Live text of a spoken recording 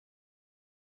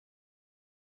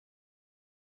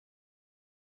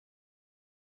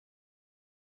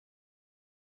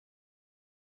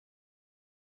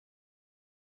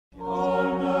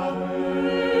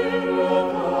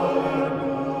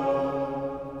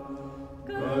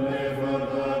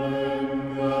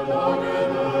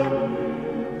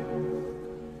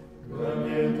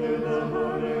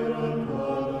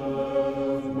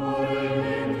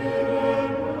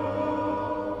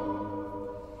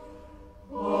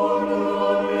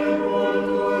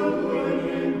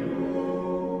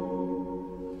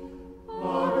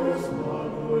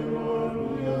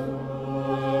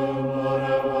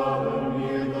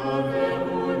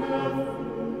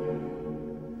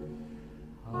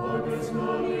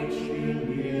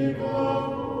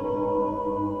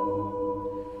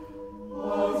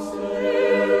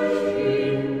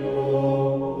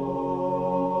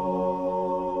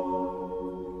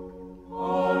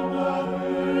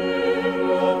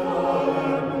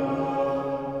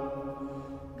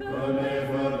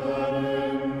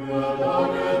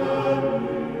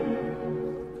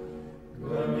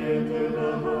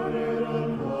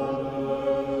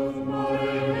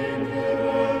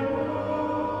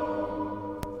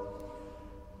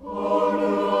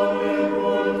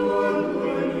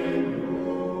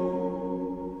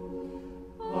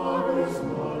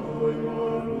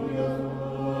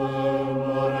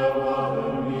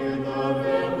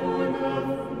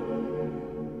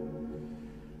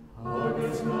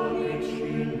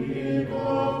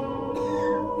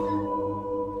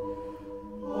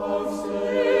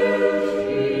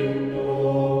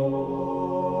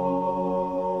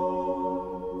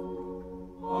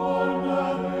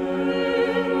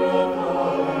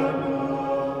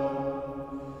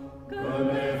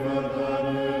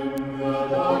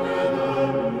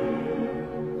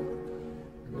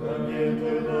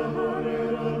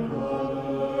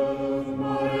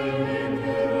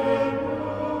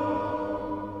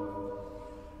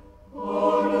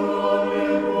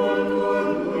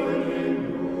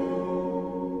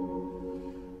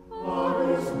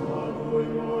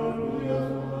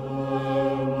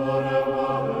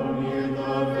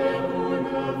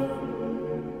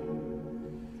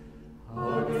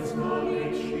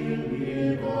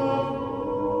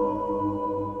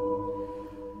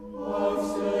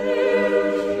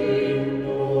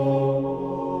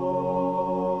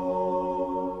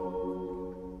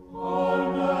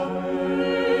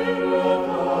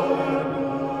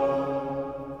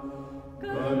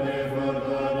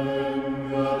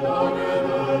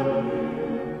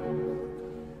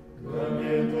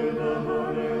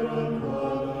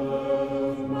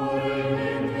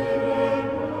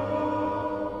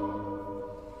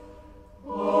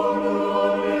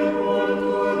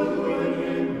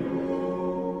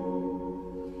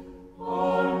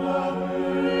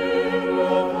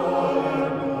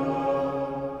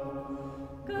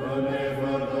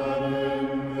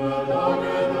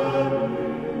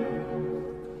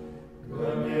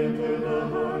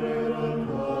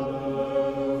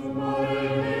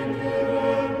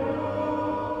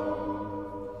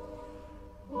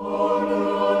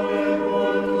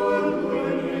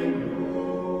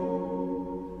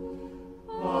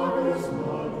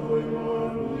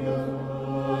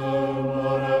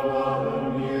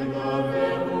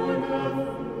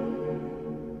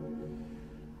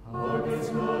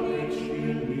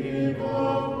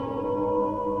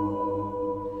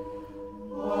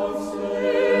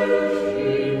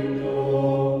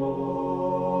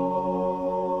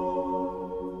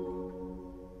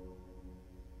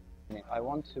I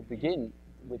want to begin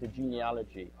with a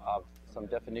genealogy of some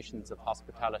definitions of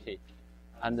hospitality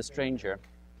and the stranger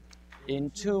in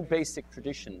two basic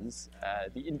traditions,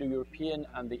 the Indo-European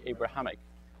and the Abrahamic,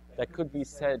 that could be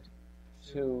said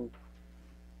to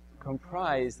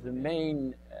comprise the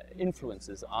main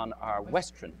influences on our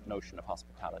Western notion of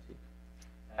hospitality.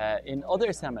 In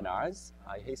other seminars,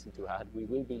 I hasten to add, we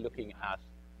will be looking at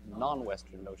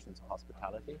non-Western notions of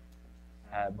hospitality,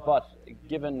 but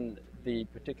given the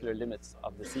particular limits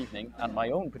of this evening and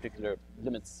my own particular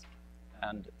limits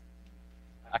and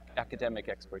academic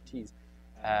expertise,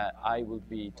 I will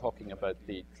be talking about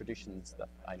the traditions that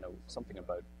I know something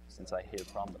about since I hail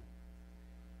from them.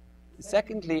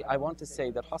 Secondly, I want to say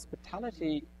that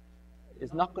hospitality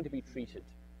is not going to be treated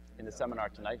in the seminar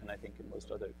tonight, and I think in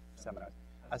most other seminars,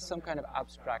 as some kind of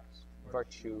abstract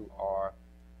virtue or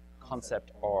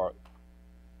concept or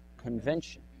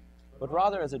convention, but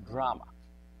rather as a drama.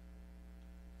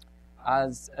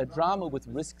 As a drama with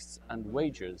risks and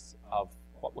wagers of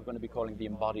what we're going to be calling the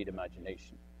embodied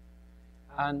imagination.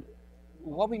 And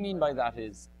what we mean by that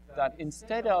is that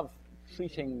instead of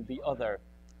treating the other,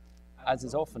 as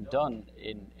is often done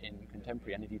in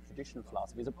contemporary and indeed traditional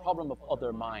philosophy, as a problem of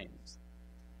other minds,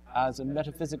 as a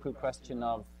metaphysical question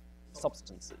of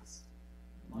substances,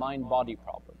 mind-body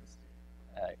problems,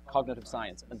 cognitive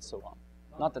science, and so on.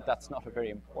 Not that that's not a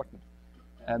very important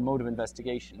mode of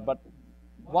investigation, but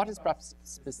what is perhaps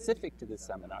specific to this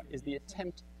seminar is the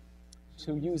attempt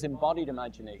to use embodied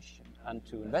imagination and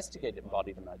to investigate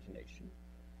embodied imagination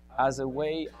as a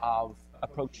way of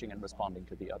approaching and responding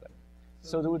to the other.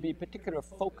 So there would be a particular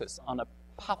focus on a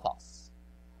pathos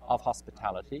of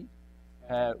hospitality,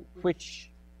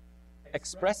 which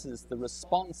expresses the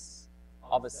response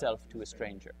of a self to a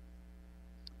stranger.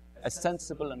 A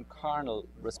sensible and carnal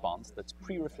response that's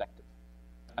pre-reflective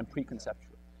and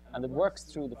preconceptual, and that works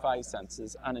through the five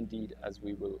senses, and indeed, as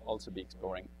we will also be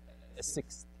exploring, a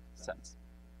sixth sense.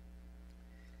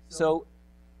 So,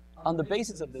 on the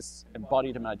basis of this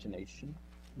embodied imagination,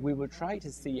 we will try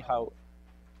to see how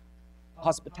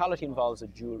hospitality involves a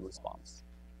dual response.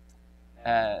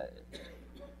 The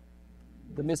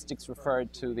mystics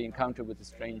referred to the encounter with the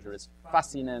stranger as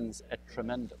fascinens et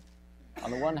tremendum.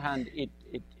 On the one hand, it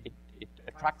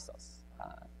attracts us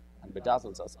and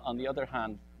bedazzles us. On the other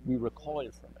hand, we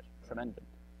recoil from it, tremendum,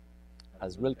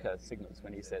 as Rilke signals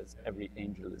when he says, every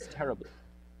angel is terrible.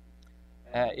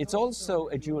 It's also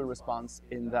a dual response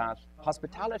in that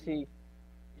hospitality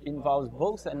involves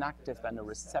both an active and a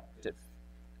receptive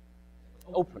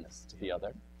openness to the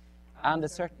other, and a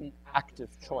certain active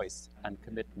choice and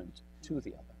commitment to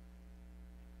the other.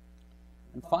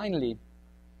 And finally,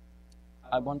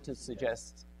 I want to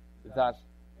suggest that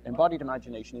embodied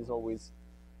imagination is always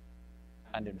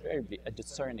and invariably a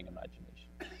discerning imagination.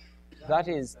 That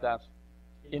is, that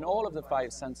in all of the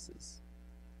five senses,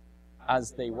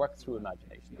 as they work through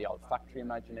imagination, the olfactory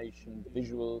imagination, the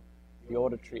visual, the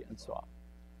auditory, and so on,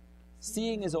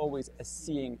 seeing is always a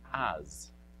seeing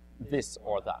as this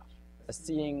or that, a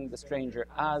seeing the stranger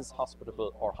as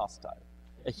hospitable or hostile,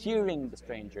 a hearing the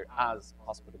stranger as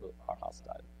hospitable or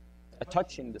hostile, a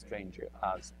touching the stranger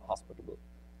as hospitable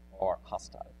or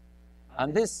hostile.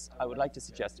 And this, I would like to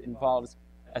suggest, involves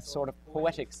a sort of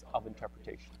poetics of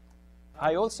interpretation.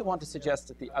 I also want to suggest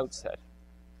at the outset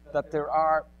that there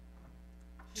are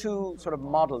two sort of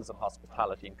models of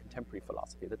hospitality in contemporary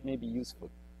philosophy that may be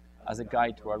useful as a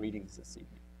guide to our readings this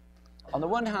evening. On the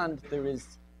one hand, there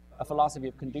is a philosophy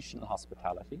of conditional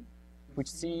hospitality, which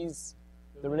sees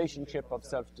the relationship of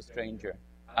self to stranger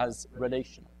as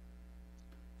relational.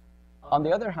 On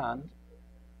the other hand,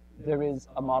 there is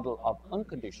a model of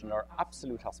unconditional or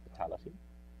absolute hospitality,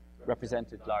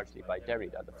 represented largely by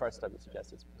Derrida. The first I would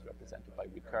suggest is represented by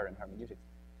Ricoeur in hermeneutics.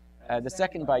 The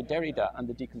second by Derrida and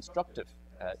the deconstructive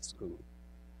school.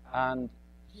 And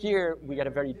here we get a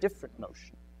very different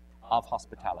notion of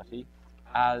hospitality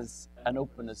as an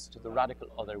openness to the radical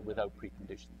other without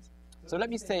preconditions. So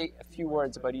let me say a few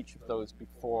words about each of those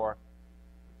before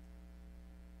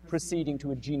proceeding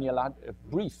to a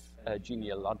brief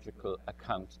genealogical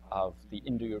account of the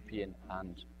Indo-European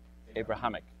and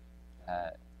Abrahamic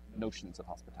notions of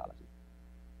hospitality.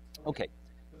 Okay,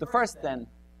 the first then,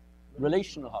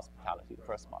 relational hospitality, the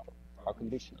first model, or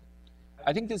conditional.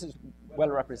 I think this is well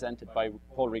represented by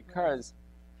Paul Ricoeur's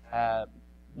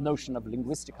notion of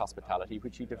linguistic hospitality,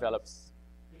 which he develops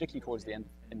particularly towards the end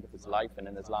of his life and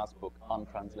in his last book on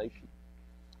translation.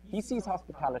 He sees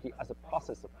hospitality as a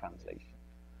process of translation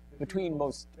between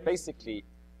most basically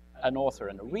an author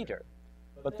and a reader,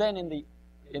 but then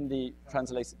in the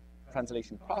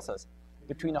translation process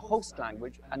between a host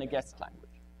language and a guest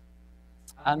language.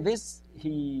 And this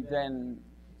he then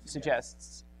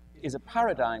suggests is a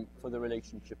paradigm for the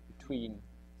relationship between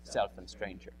self and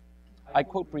stranger. I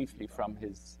quote briefly from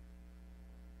his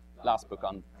last book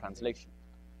on translation.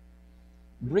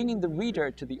 Bringing the reader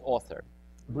to the author,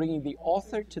 bringing the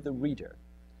author to the reader,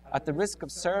 at the risk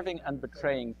of serving and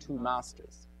betraying two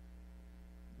masters.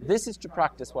 This is to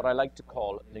practice what I like to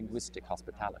call linguistic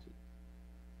hospitality.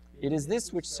 It is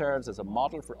this which serves as a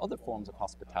model for other forms of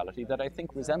hospitality that I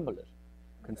think resemble it.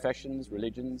 Confessions,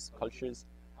 religions, cultures,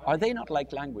 are they not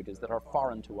like languages that are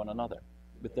foreign to one another,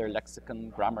 with their lexicon,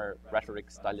 grammar, rhetoric,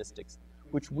 stylistics,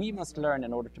 which we must learn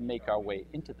in order to make our way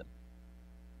into them?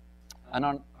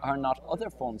 And are not other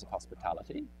forms of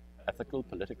hospitality, ethical,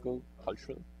 political,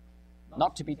 cultural,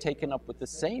 not to be taken up with the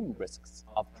same risks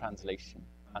of translation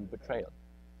and betrayal,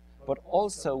 but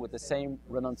also with the same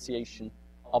renunciation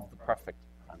of the perfect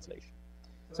translation?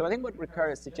 So I think what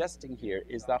Ricoeur is suggesting here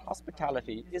is that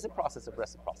hospitality is a process of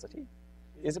reciprocity,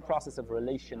 is a process of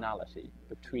relationality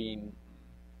between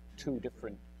two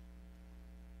different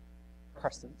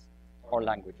persons or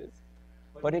languages,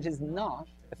 but it is not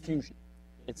a fusion.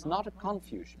 It's not a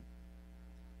confusion,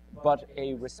 but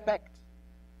a respect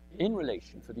in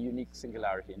relation for the unique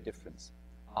singularity and difference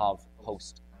of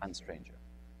host and stranger.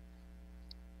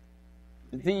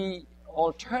 The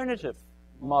alternative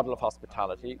model of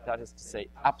hospitality, that is to say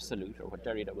absolute, or what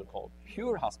Derrida will call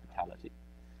pure hospitality,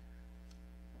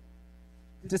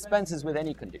 dispenses with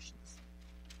any conditions.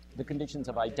 The conditions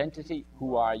of identity,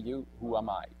 who are you, who am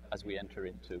I, as we enter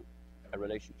into a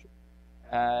relationship.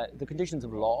 The conditions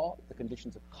of law, the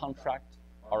conditions of contract,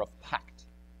 or of pact.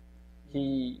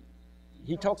 He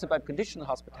talks about conditional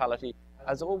hospitality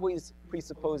as always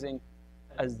presupposing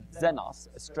a xenos,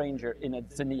 a stranger, in a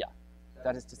xenia,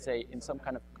 that is to say, in some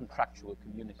kind of contractual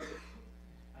community.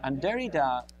 And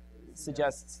Derrida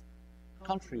suggests,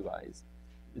 contrariwise,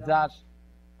 that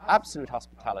absolute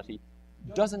hospitality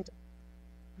doesn't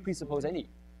presuppose any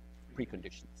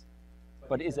preconditions,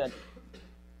 but is a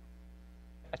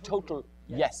total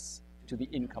yes to the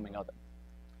incoming other.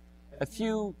 A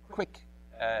few quick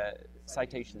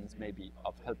citations may be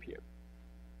of help here.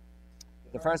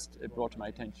 The first brought to my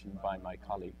attention by my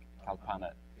colleague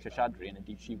Kalpana Sheshadri, and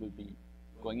indeed she will be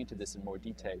going into this in more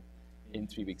detail in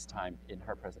 3 weeks' time in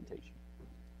her presentation.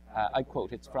 I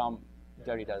quote, it's from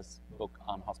Derrida's book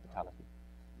on hospitality.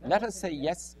 Let us say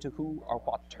yes to who or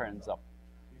what turns up,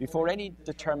 before any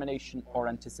determination or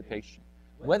anticipation,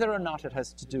 whether or not it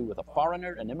has to do with a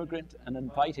foreigner, an immigrant, an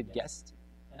invited guest,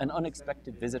 an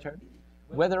unexpected visitor,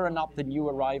 whether or not the new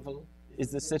arrival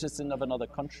is the citizen of another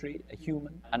country, a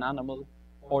human, an animal,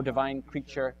 or divine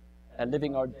creature, a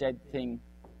living or dead thing,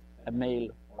 a male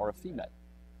or a female.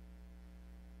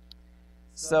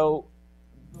 So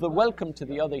the welcome to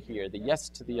the other here, the yes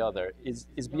to the other, is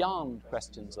beyond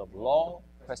questions of law,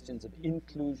 questions of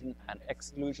inclusion and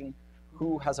exclusion,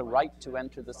 who has a right to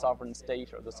enter the sovereign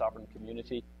state or the sovereign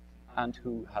community, and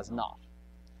who has not.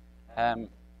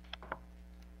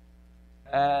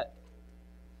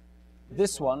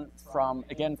 This one,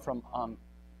 again from on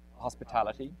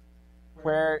hospitality,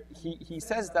 where he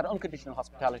says that unconditional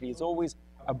hospitality is always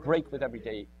a break with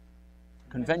everyday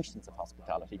conventions of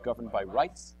hospitality governed by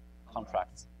rights,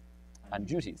 contracts, and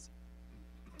duties.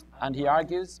 And he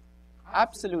argues,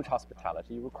 absolute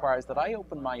hospitality requires that I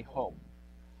open my home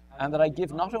and that I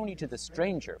give not only to the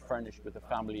stranger furnished with a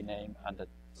family name and a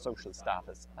social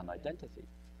status and identity,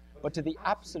 but to the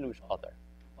absolute other,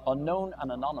 unknown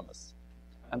and anonymous,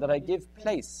 and that I give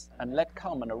place and let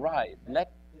come and arrive,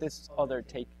 let this other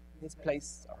take his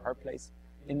place or her place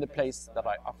in the place that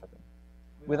I offer them,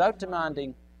 without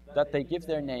demanding that they give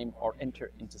their name or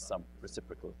enter into some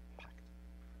reciprocal pact.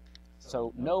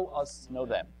 So no us, no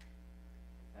them.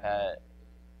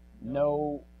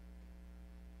 No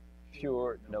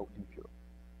pure, no impure.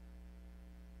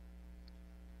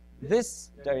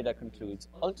 This, Derrida concludes,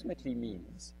 ultimately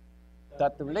means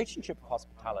that the relationship of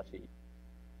hospitality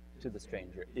to the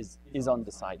stranger is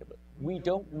undecidable. We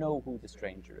don't know who the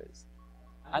stranger is.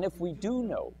 And if we do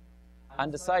know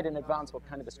and decide in advance what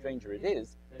kind of a stranger it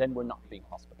is, then we're not being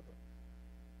hospitable.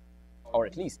 Or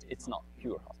at least it's not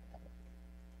pure hospitality.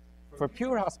 For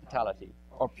pure hospitality,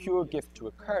 or pure gift to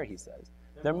occur, he says,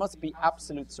 there must be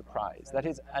absolute surprise, that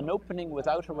is, an opening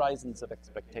without horizons of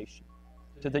expectation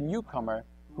to the newcomer,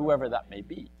 whoever that may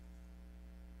be.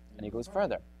 And he goes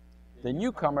further. The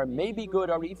newcomer may be good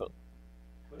or evil,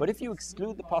 but if you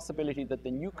exclude the possibility that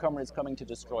the newcomer is coming to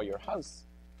destroy your house,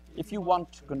 if you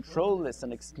want to control this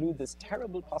and exclude this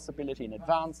terrible possibility in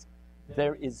advance,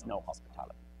 there is no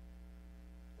hospitality.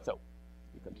 So,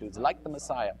 he concludes, like the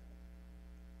Messiah,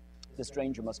 the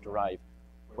stranger must arrive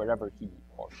wherever he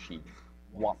or she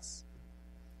wants.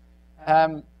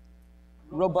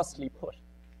 robustly put.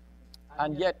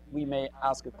 And yet we may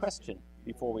ask a question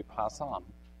before we pass on.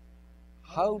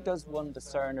 How does one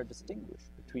discern or distinguish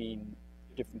between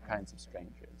different kinds of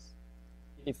strangers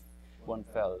if one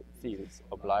feels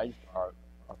obliged or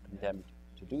condemned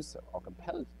to do so, or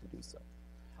compelled to do so?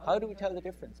 How do we tell the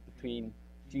difference between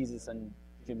Jesus and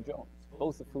Jim Jones,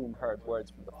 both of whom heard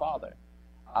words from the Father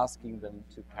asking them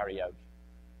to carry out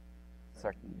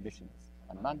certain missions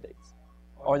and mandates?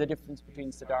 Or the difference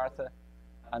between Siddhartha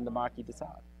and the Marquis de Sade?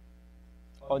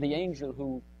 Or the angel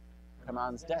who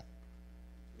commands death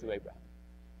to Abraham,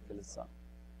 to his son,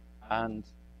 and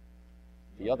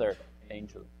the other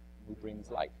angel who brings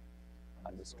life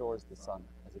and restores the son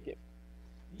as a gift?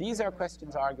 These are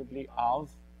questions arguably of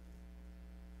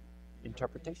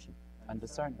interpretation and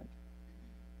discernment,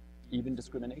 even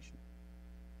discrimination.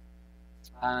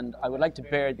 And I would like to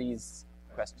bear these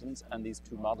questions and these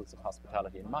two models of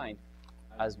hospitality in mind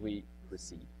as we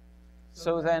proceed.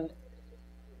 So then,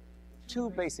 two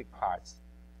basic parts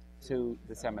to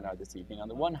the seminar this evening. On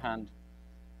the one hand,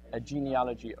 a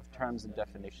genealogy of terms and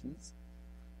definitions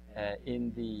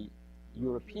in the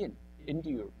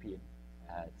Indo-European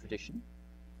tradition,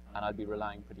 and I'll be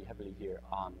relying pretty heavily here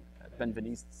on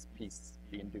Benveniste's piece,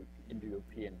 The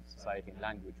Indo-European Society and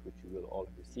Language, which you will all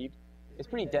have received. It's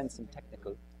pretty dense and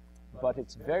technical, but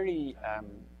it's very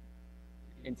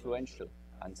influential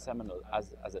and seminal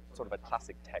as a sort of a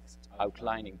classic text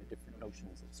outlining the different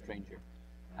notions of stranger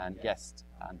and guest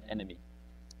and enemy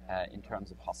in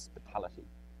terms of hospitality.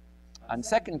 And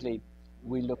secondly,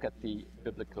 we look at the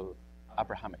biblical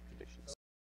Abrahamic traditions.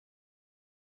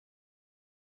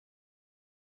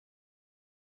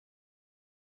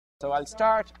 So I'll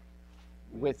start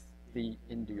with the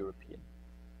Indo-European.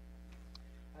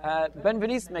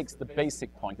 Benveniste makes the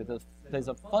basic point that there's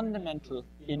a fundamental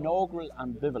inaugural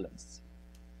ambivalence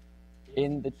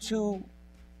in the two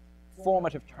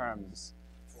formative terms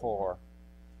for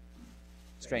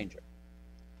stranger,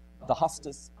 the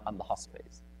hostis and the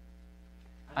hospes.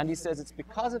 And he says it's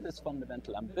because of this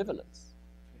fundamental ambivalence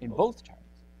in both terms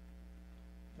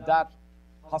that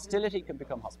hostility can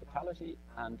become hospitality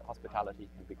and hospitality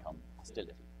can become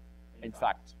hostility. In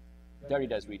fact,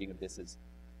 Derrida's reading of this is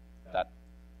that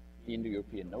the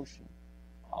Indo-European notion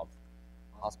of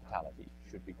hospitality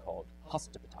should be called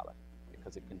hospitality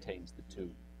because it contains the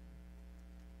two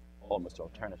almost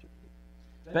alternatively.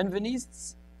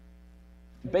 Benveniste's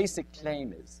basic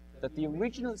claim is that the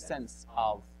original sense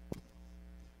of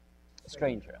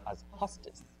stranger as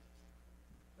hostis,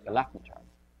 the Latin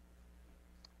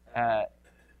term,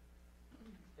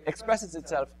 expresses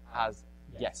itself as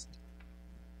guest,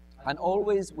 and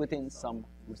always within some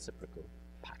reciprocal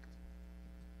pact.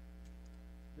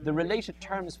 The related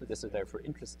terms for this are therefore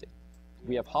interesting.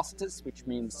 We have hostis, which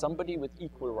means somebody with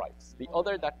equal rights, the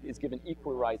other that is given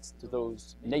equal rights to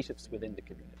those natives within the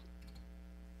community.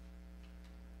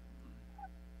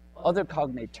 Other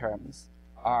cognate terms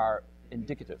are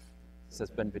indicative,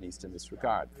 says Benveniste in this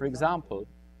regard. For example,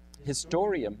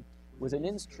 historium was an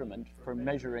instrument for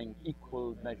measuring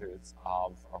equal measures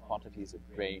of or quantities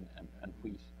of grain and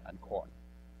wheat and corn.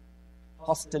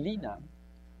 Hostelina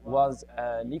was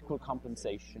an equal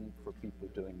compensation for people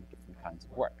doing different kinds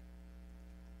of work.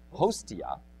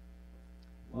 Hostia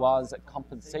was a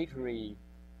compensatory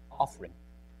offering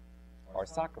or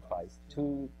sacrifice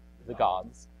to the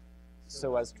gods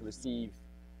so as to receive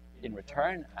in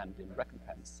return and in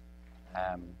recompense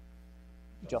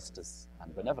justice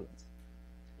and benevolence.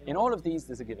 In all of these,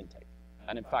 there's a give and take.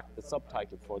 And in fact, the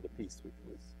subtitle for the piece, which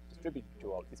was distributed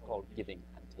to all, is called Giving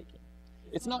and Taking.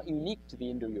 It's not unique to the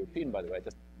Indo-European, by the way. I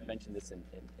just mentioned this in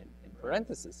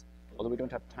parenthesis, although we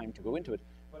don't have time to go into it.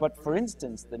 But for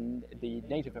instance, the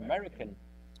Native American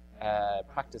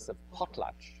practice of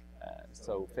potlatch,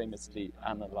 so famously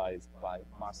analyzed by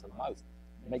Marcel Mauss,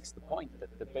 makes the point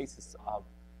that the basis of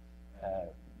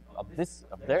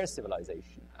their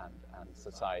civilization and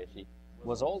society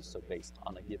was also based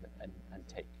on a give and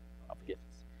take of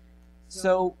gifts.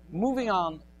 So moving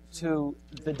on to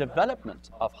the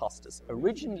development of hostis,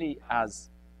 originally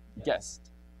as guest,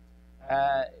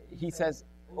 he says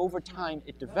over time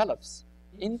it develops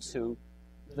into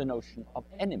the notion of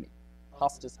enemy,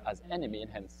 hostis as enemy,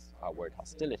 and hence our word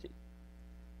hostility.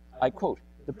 I quote,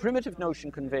 "The primitive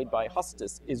notion conveyed by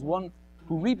hostis is one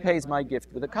who repays my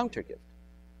gift with a counter-gift.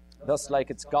 Thus,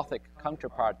 like its Gothic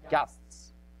counterpart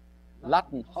gasts,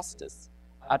 Latin hostis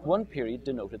at one period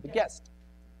denoted the guest.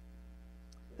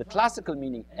 The classical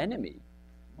meaning enemy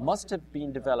must have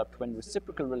been developed when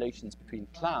reciprocal relations between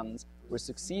clans were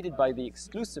succeeded by the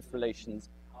exclusive relations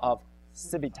of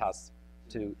civitas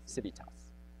to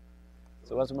civitas."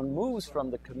 So as one moves from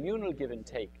the communal give and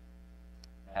take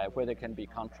where there can be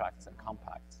contracts and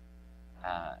compacts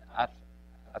at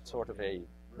sort of a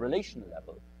relational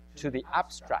level to the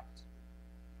abstract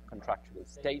contractual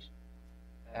state,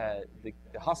 the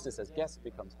hostis as guest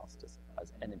becomes hostis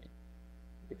as enemy,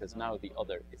 because now the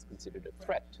other is considered a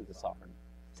threat to the sovereign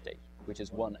state, which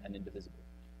is one and indivisible,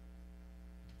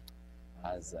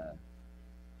 as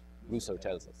Rousseau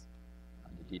tells us,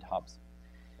 and indeed Hobbes.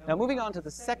 Now, moving on to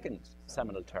the second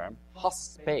seminal term,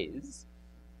 hospes,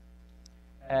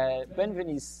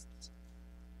 Benveniste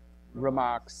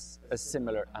remarks a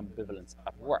similar ambivalence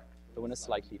at work, though in a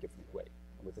slightly different way,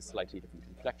 with a slightly different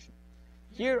inflection.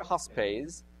 Here,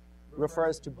 hospes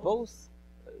refers to both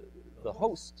the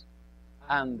host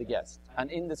and the guest,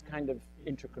 and in this kind of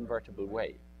interconvertible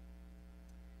way.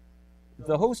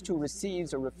 The host who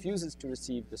receives or refuses to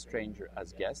receive the stranger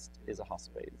as guest is a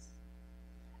hospes.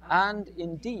 And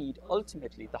indeed,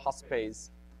 ultimately, the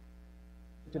hospes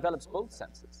develops both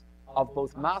senses of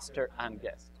both master and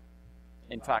guest.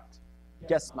 In fact,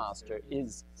 guest master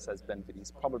is, says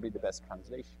Benveniste, probably the best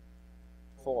translation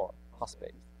for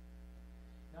hospes.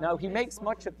 Now, he makes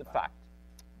much of the fact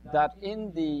that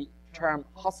in the term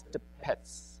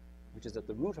hostipets, which is at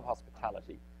the root of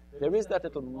hospitality, there is that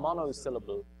little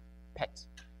monosyllable pet,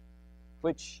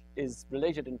 which is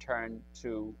related in turn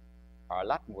to our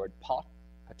Latin word pot,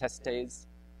 potestes,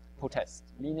 potest,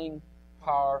 meaning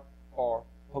power or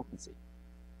potency.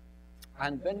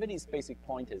 And Benveniste's basic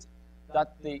point is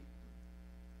that the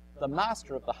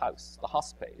master of the house, the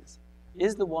hospes,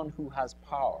 is the one who has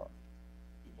power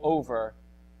over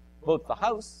both the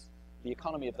house, the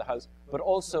economy of the house, but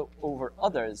also over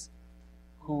others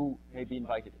who may be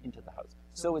invited into the house.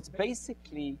 So it's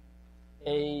basically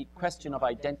a question of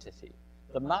identity.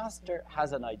 The master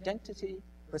has an identity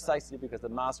precisely because the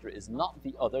master is not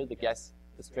the other, the guest,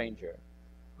 the stranger,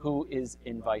 who is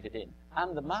invited in.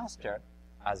 And the master,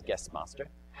 as guest master,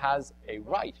 has a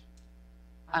right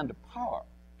and a power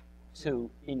to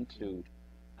include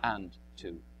and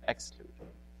to exclude.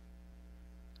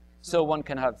 So one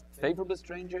can have favorable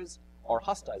strangers or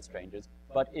hostile strangers,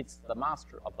 but it's the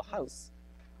master of the house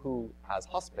who, as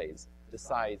hospes,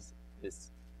 decides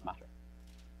this matter.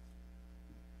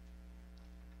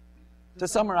 To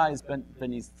summarize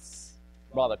Benveniste's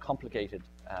rather complicated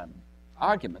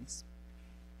arguments,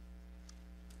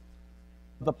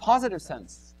 the positive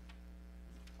sense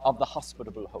of the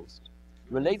hospitable host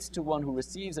relates to one who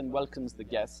receives and welcomes the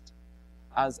guest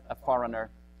as a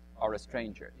foreigner or a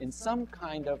stranger in some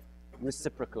kind of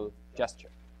reciprocal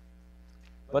gesture.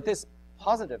 But this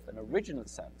positive and original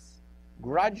sense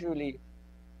gradually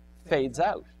fades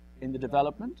out in the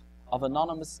development of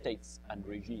anonymous states and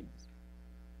regimes,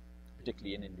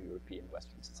 particularly in Indo-European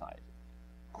Western society.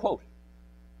 Quote,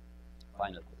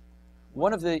 final quote,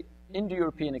 one of the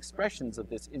Indo-European expressions of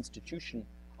this institution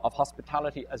of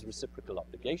hospitality as reciprocal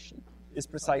obligation is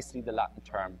precisely the Latin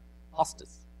term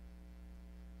hostis.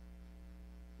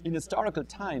 In historical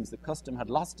times, the custom had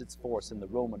lost its force in the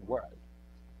Roman world.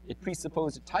 It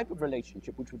presupposed a type of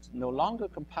relationship which was no longer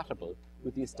compatible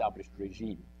with the established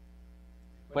regime.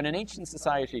 When an ancient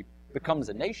society becomes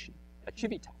a nation, a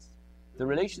civitas, the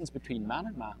relations between man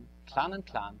and man, clan and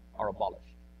clan, are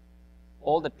abolished.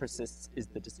 All that persists is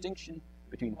the distinction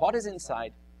between what is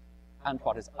inside and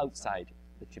what is outside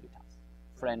the civitas.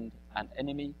 Friend and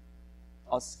enemy,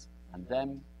 us and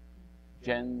them,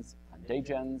 gens and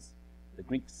degens, the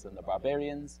Greeks and the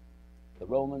barbarians, the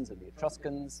Romans and the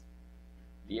Etruscans,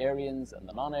 the Aryans and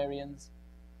the non-Aryans,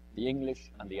 the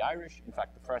English and the Irish. In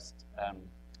fact, the first,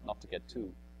 not to get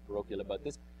too parochial about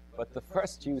this, but the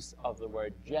first use of the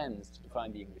word gens to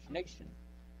define the English nation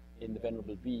in the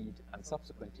Venerable Bede and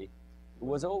subsequently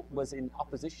was in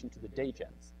opposition to the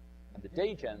degens. And the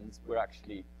degens were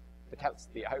actually the Celts,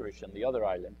 the Irish, and the other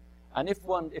island. And if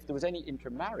there was any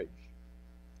intermarriage,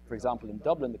 for example, in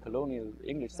Dublin, the colonial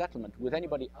English settlement, with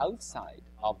anybody outside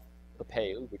of the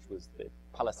Pale, which was the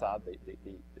palisade,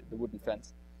 the wooden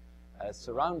fence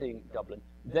surrounding Dublin,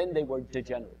 then they were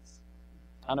degenerates.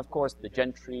 And of course, the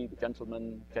gentry, the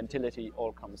gentlemen, gentility,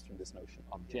 all comes from this notion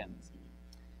of gens.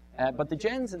 But the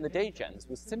gens and the degens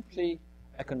was simply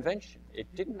a convention. It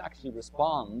didn't actually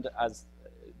respond, as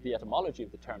the etymology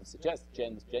of the term suggests,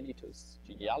 gens, genitus,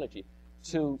 genealogy,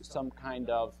 to some kind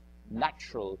of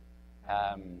natural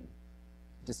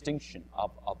distinction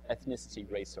of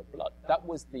ethnicity, race, or blood. That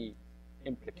was the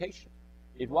implication.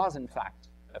 It was, in fact,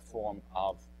 a form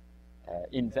of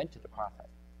invented apartheid.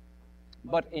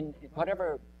 But in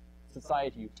whatever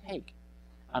society you take,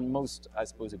 and most, I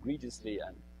suppose, egregiously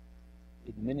and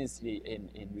ignominiously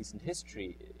in recent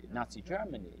history, Nazi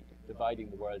Germany, dividing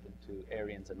the world into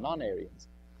Aryans and non-Aryans,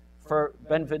 for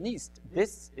Benveniste,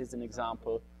 this is an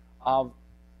example of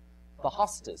the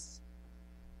hostis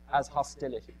as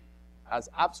hostility. As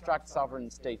abstract sovereign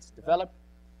states develop,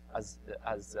 as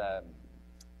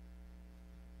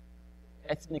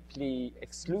ethnically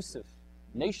exclusive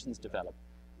nations develop,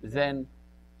 then,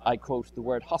 I quote, the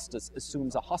word hostis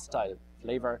assumes a hostile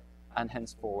flavor, and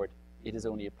henceforward it is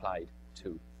only applied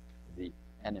to the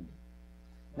enemy.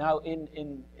 Now,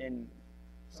 in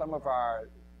some of our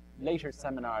later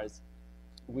seminars,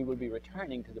 we will be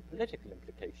returning to the political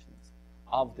implications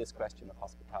of this question of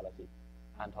hospitality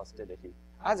and hostility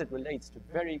as it relates to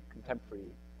very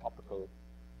contemporary topical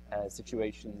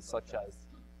situations such as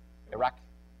Iraq,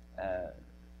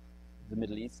 the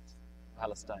Middle East,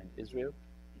 Palestine, Israel,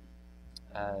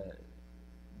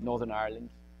 Northern Ireland,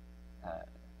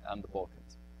 and the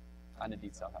Balkans, and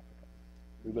indeed South Africa.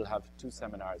 We will have 2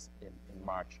 seminars in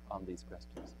March on these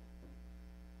questions.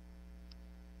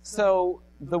 So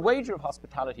the wager of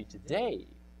hospitality today,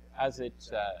 as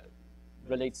it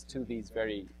relates to these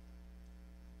very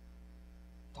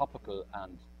topical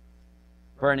and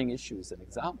burning issues and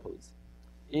examples,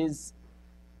 is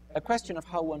a question of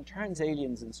how one turns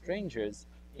aliens and strangers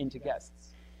into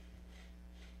guests.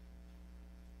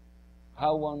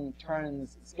 How one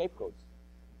turns scapegoats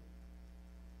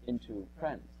into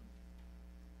friends.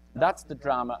 That's the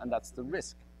drama and that's the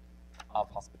risk of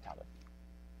hospitality.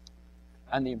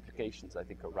 And the implications, I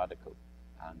think, are radical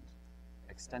and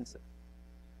extensive.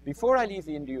 Before I leave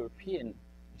the Indo-European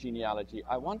genealogy,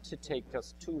 I want to take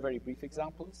just 2 very brief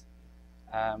examples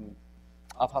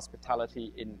of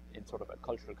hospitality in sort of a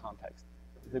cultural context.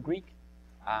 The Greek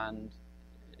and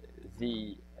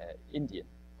the Indian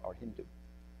or Hindu.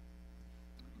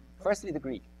 Firstly, the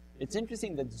Greek. It's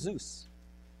interesting that Zeus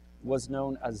was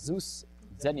known as Zeus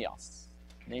Xenios,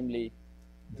 namely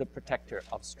the protector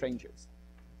of strangers.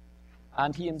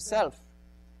 And he himself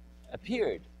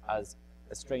appeared as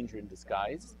a stranger in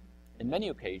disguise in many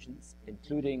occasions,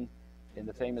 including in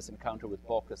the famous encounter with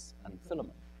Baucis and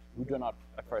Philemon, who do not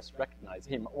at first recognize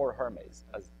him or Hermes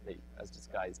as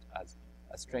disguised as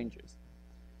strangers.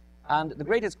 And the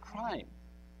greatest crime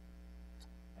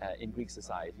in Greek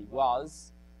society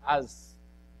was, as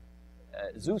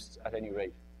Zeus at any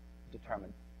rate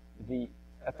determined, the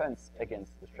offense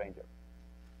against the stranger.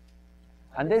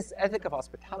 And this ethic of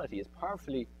hospitality is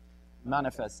powerfully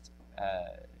manifest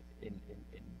in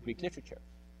Greek literature.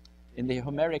 In the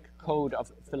Homeric code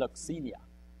of Philoxenia,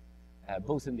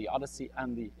 both in the Odyssey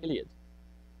and the Iliad,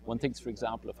 one thinks, for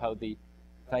example, of how the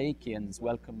Phaeacians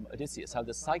welcome Odysseus, how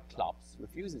the Cyclops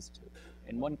refuses to.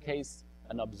 In one case,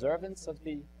 an observance of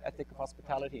the ethic of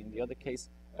hospitality, in the other case,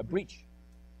 a breach.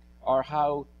 Or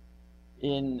how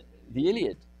in the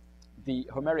Iliad, the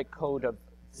Homeric code of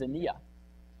Xenia,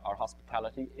 or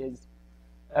hospitality, is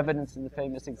evidenced in the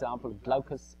famous example of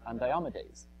Glaucus and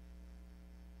Diomedes,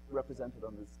 represented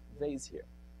on this vase here.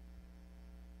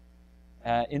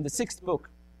 In the 6th book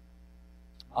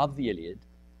of the Iliad,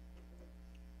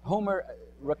 Homer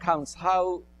recounts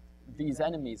how these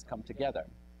enemies come together,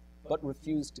 but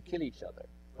refuse to kill each other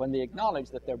when they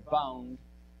acknowledge that they're bound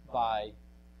by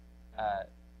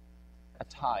a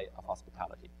tie of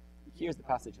hospitality. Here's the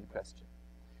passage in question.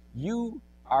 You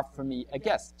are for me a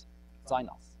guest,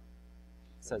 Xenos,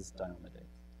 says Diomedes.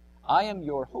 I am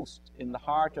your host in the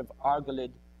heart of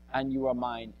Argolid, and you are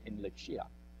mine in Lycia.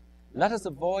 Let us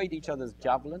avoid each other's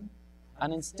javelin,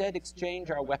 and instead exchange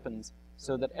our weapons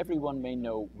so that everyone may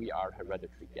know we are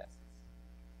hereditary guests.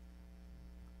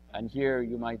 And here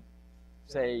you might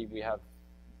say we have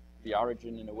the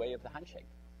origin in a way of the handshake.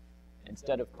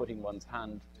 Instead of putting one's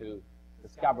hand to the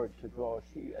scabbard to draw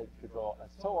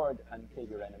a sword and kill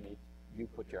your enemy, you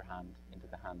put your hand into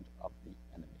the hand of the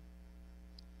enemy.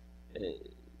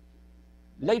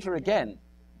 Later again,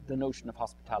 the notion of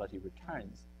hospitality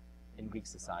returns in Greek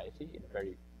society in a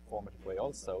very formative way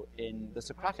also in the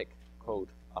Socratic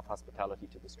code of hospitality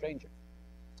to the stranger.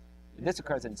 This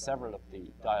occurs in several of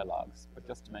the dialogues, but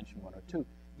just to mention 1 or 2,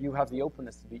 you have the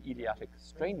openness to the Eleatic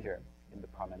stranger in the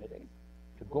Parmenides,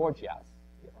 to Gorgias,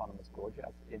 the eponymous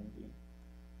Gorgias, in the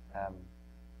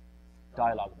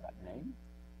dialogue of that name,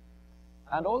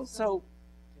 and also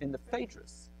in the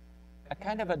Phaedrus, a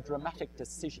kind of a dramatic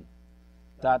decision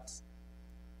that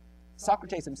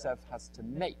Socrates himself has to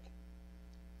make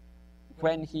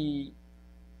when he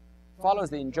follows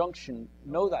the injunction,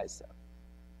 know thyself,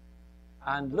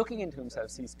 and looking into himself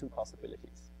sees 2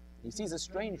 possibilities. He sees a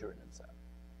stranger in himself,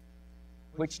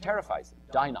 which terrifies him,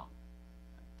 Dinon.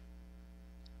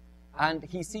 And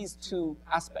he sees 2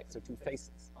 aspects, or 2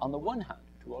 faces. On the one hand,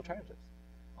 2 alternatives.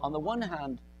 On the one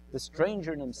hand, the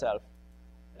stranger in himself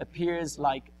appears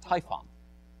like Typhon,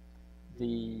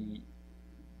 the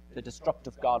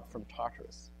destructive god from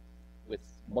Tartarus, with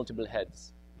multiple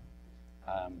heads.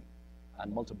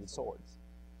 and multiple swords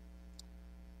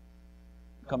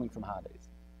coming from Hades.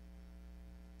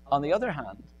 On the other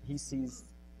hand, he sees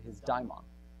his daimon.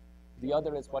 The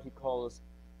other is what he calls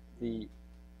the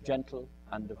gentle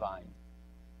and divine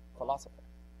philosopher.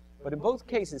 But in both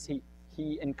cases,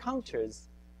 he encounters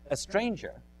a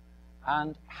stranger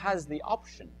and has the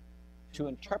option to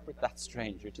interpret that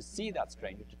stranger, to see that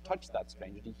stranger, to touch that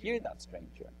stranger, to hear that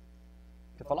stranger,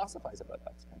 to philosophize about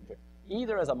that stranger,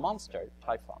 either as a monster,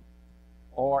 Typhon,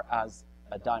 or as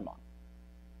a daimon.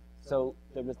 So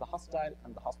there is the hostile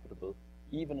and the hospitable,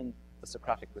 even in the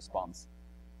Socratic response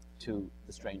to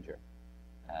the stranger.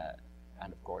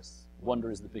 And of course,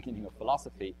 wonder is the beginning of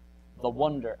philosophy. The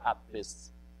wonder at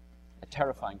this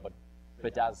terrifying but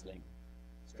bedazzling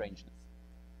strangeness.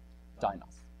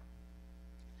 Dainos.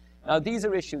 Now, these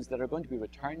are issues that are going to be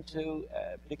returned to,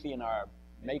 particularly in our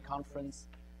May conference,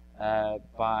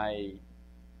 by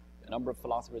a number of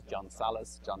philosophers, John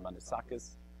Sallis, John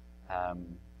Manisakis,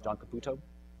 John Caputo.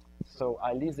 So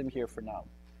I leave them here for now.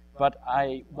 But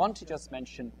I want to just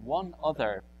mention one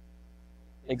other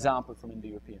example from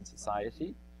Indo-European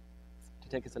society to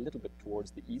take us a little bit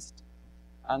towards the East.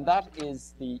 And that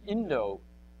is the Indo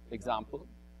example,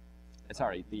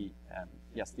 the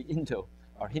Indo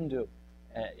or Hindu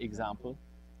example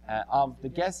of the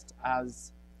guest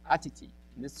as Atiti.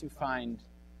 And this you find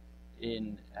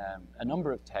in a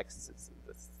number of texts. It's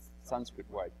the Sanskrit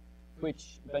word,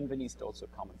 which Benveniste also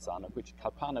comments on, and which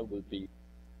Kalpana will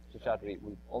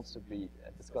also be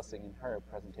discussing in her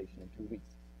presentation in 2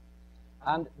 weeks.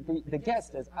 And the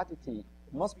guest as Atiti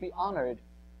must be honored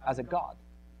as a god,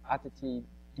 Atiti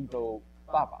Devo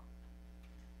Baba.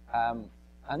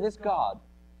 And this god,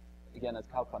 again, as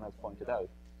Kalpana has pointed out,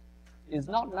 is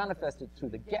not manifested through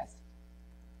the guest,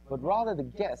 but rather the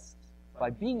guest, by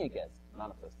being a guest,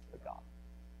 manifests the god.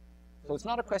 So it's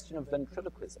not a question of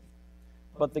ventriloquism,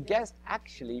 but the guest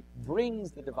actually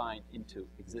brings the divine into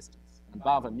existence. And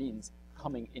Bava means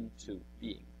coming into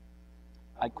being.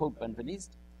 I quote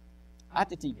Benveniste,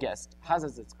 Atiti guest has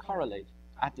as its correlate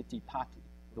Atiti Pati,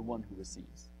 the one who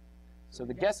receives. So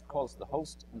the guest calls the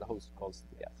host, and the host calls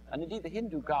the guest. And indeed, the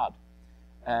Hindu god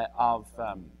of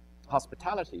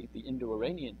hospitality, the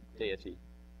Indo-Iranian deity,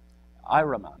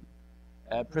 Iraman,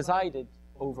 presided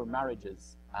over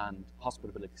marriages and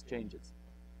hospitable exchanges,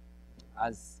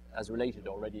 as related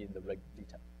already in the Rig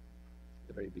Veda,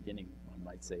 the very beginning, one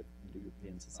might say, of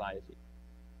Indo-European society.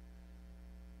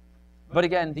 But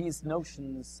again, these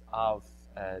notions of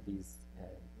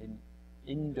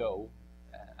Indo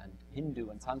and Hindu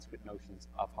and Sanskrit notions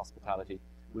of hospitality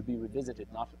will be revisited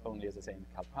not only, as I say, in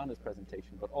Kalpana's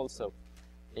presentation, but also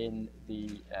in the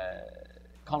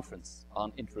conference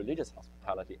on interreligious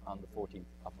hospitality on the 14th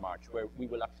of March, where we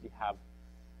will actually have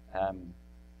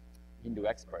Hindu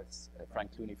experts,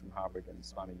 Frank Clooney from Harvard and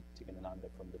Swami Tiganananda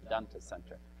from the Vedanta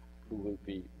Center, who will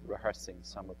be rehearsing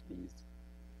some of these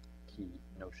key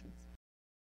notions.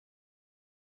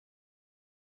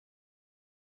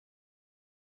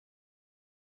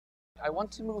 I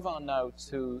want to move on now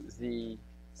to the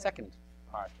second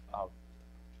part of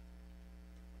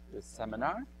this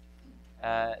seminar.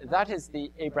 That is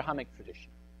the Abrahamic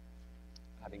tradition,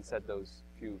 having said those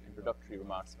few introductory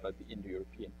remarks about the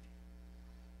Indo-European.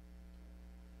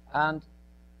 And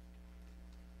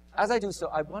as I do so,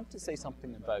 I want to say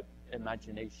something about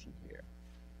imagination here,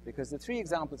 because the three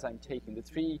examples I'm taking, the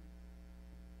three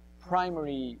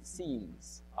primary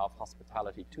scenes of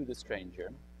hospitality to the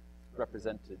stranger,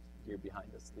 represented here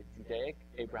behind us, the Judaic,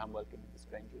 Abraham welcoming the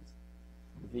strangers,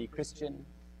 the Christian,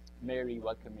 Mary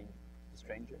welcoming the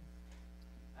stranger,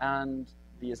 and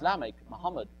the Islamic,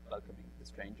 Muhammad welcoming the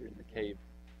stranger in the cave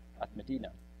at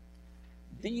Medina.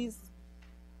 These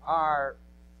are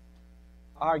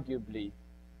arguably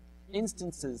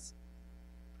instances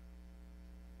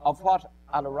of what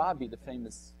Al-Arabi, the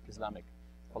famous Islamic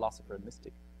philosopher and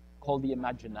mystic, called the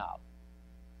imaginal.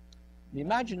 The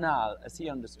imaginal, as he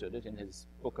understood it in his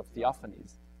book of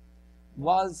Theophanies,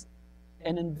 was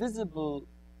an invisible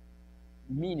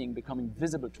meaning becoming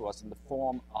visible to us in the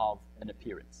form of an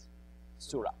appearance,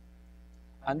 surah.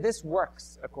 And this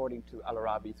works, according to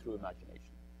Al-Arabi, through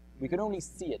imagination. We can only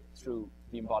see it through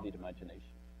the embodied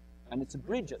imagination. And it's a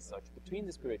bridge, as such, between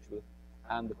the spiritual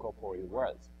and the corporeal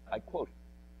worlds. I quote,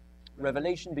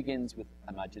 "Revelation begins with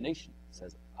imagination,"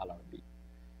 says Al-Arabi.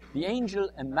 "The angel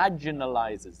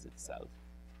imaginalizes itself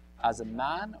as a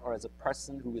man or as a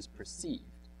person who is perceived.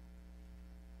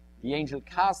 The angel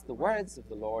casts the words of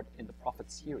the Lord in the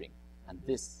prophet's hearing, and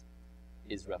this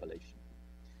is revelation."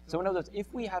 So in other words,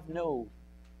 if we have no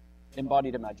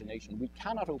embodied imagination, we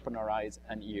cannot open our eyes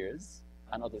and ears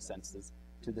and other senses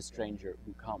to the stranger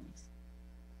who comes.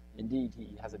 Indeed, indeed,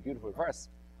 he has a beautiful verse,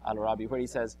 Al-Arabi, where he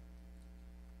says,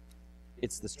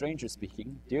 it's the stranger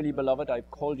speaking, "Dearly beloved, I've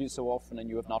called you so often and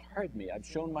you have not heard me. I've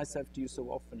shown myself to you so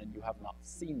often and you have not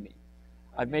seen me.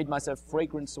 I've made myself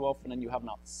fragrant so often and you have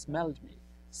not smelled me.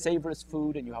 Savorous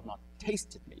food and you have not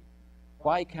tasted me.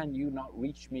 Why can you not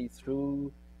reach me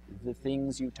through the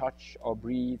things you touch or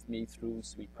breathe me through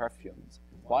sweet perfumes?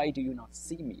 Why do you not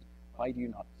see me? Why do you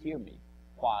not hear me?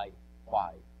 Why?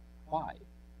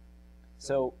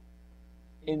 So,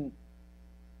 in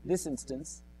this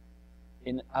instance,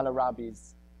 in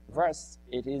Al-Arabi's verse,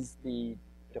 it is the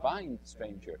divine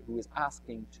stranger who is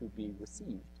asking to be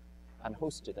received and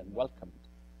hosted and welcomed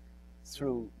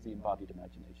through the embodied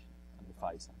imagination and the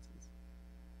five senses.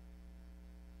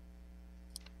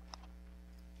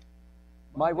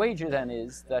 My wager then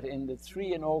is that in the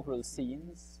three inaugural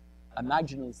scenes,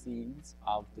 imaginal scenes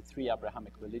of the three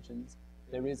Abrahamic religions,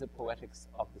 there is a poetics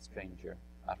of the stranger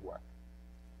at work.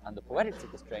 And the poetics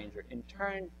of the stranger, in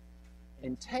turn,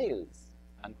 entails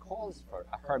and calls for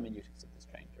a hermeneutics of the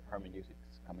stranger.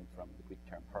 Hermeneutics coming from the Greek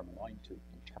term hermenein, to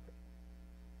interpret.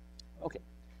 Okay,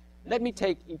 let me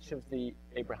take each of the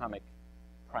Abrahamic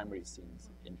primary scenes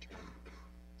in turn.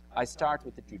 I start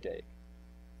with the Judaic.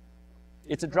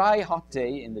 It's a dry, hot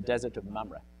day in the desert of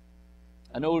Mamre.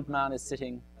 An old man is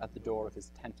sitting at the door of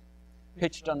his tent,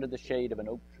 pitched under the shade of an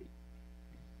oak tree.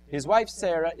 His wife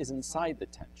Sarah is inside the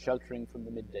tent, sheltering from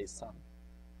the midday sun.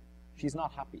 She's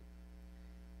not happy.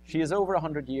 She is over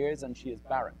 100 years and she is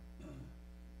barren.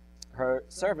 Her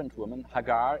servant woman,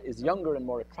 Hagar, is younger and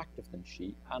more attractive than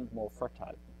she and more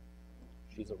fertile.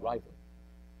 She's a rival.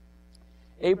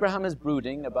 Abraham is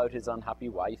brooding about his unhappy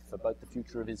wife, about the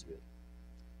future of Israel,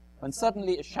 when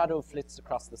suddenly a shadow flits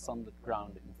across the sunlit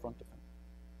ground in front of him.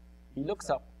 He looks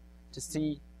up to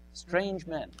see strange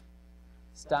men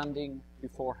standing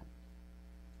before him,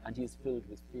 and he is filled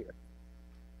with fear.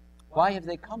 Why have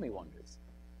they come, he wonders?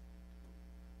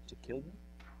 To kill me?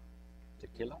 To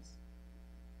kill us?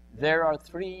 There are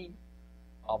three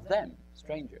of them,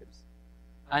 strangers,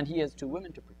 and he has two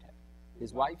women to protect,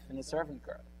 his wife and a servant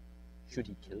girl. Should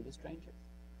he kill the strangers?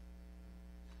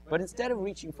 But instead of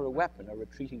reaching for a weapon or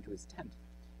retreating to his tent,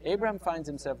 Abraham finds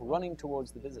himself running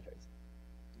towards the visitors.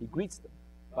 He greets them,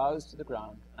 bows to the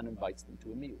ground, and invites them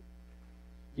to a meal.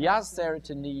 He asks Sarah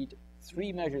to knead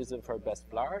 3 measures of her best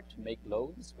flour to make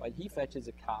loaves, while he fetches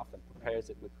a calf and prepares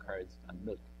it with curds and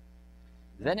milk.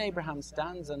 Then Abraham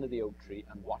stands under the oak tree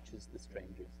and watches the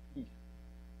strangers eat.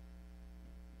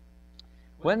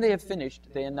 When they have finished,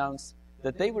 they announce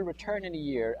that they will return in a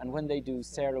year, and when they do,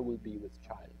 Sarah will be with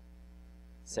child.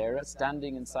 Sarah,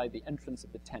 standing inside the entrance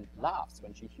of the tent, laughs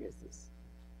when she hears this,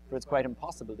 for it's quite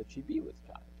impossible that she be with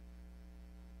child.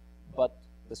 But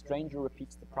the stranger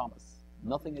repeats the promise.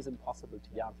 Nothing is impossible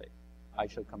to Yahweh. I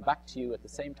shall come back to you at the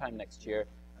same time next year,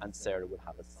 and Sarah will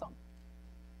have a son.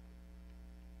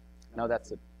 Now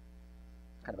that's a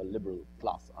kind of a liberal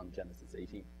gloss on Genesis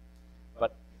 18,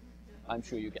 but I'm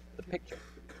sure you get the picture.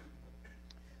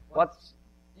 What's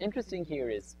interesting here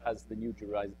is, as the New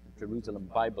Jerusalem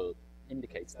Bible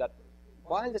indicates, that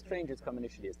while the strangers come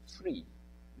initially as 3,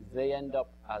 they end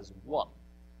up as 1.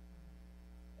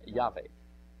 Yahweh,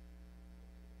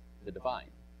 the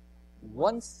divine,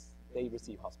 once they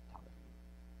receive hospitality.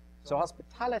 So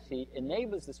hospitality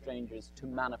enables the strangers to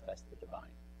manifest the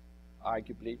divine,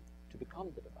 arguably to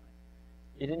become the divine.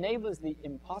 It enables the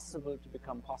impossible to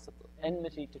become possible,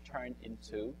 enmity to turn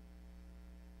into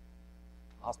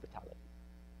hospitality.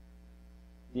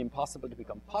 The impossible to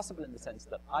become possible in the sense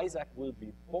that Isaac will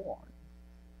be born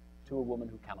to a woman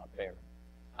who cannot bear him.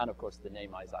 And of course the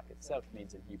name Isaac itself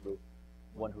means in Hebrew,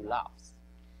 one who laughs.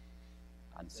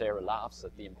 And Sarah laughs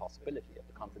at the impossibility, at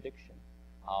the contradiction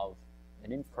of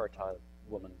an infertile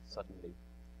woman suddenly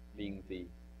being the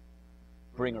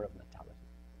bringer of natality.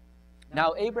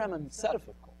 Now Abraham himself,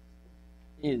 of course,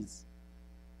 is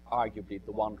arguably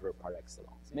the wanderer par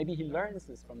excellence. Maybe he learns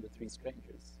this from the 3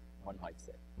 strangers, one might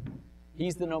say.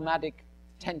 He's the nomadic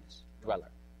tent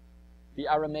dweller. The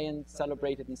Aramean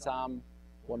celebrated in Psalm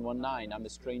 119, I'm a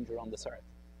stranger on this earth.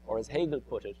 Or as Hegel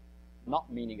put it,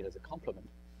 not meaning it as a compliment,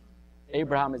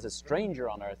 Abraham is a stranger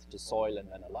on earth to soil and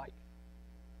men alike.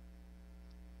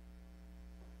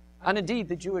 And indeed,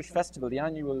 the Jewish festival, the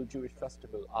annual Jewish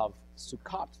festival of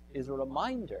Sukkot, is a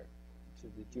reminder to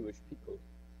the Jewish people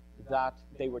that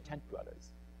they were tent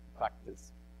dwellers. In fact,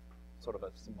 there's sort of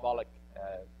a symbolic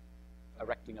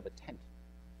erecting of a tent,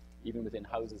 even within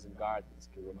houses and gardens,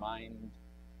 to remind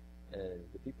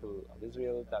the people of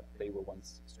Israel that they were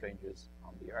once strangers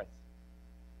on the earth.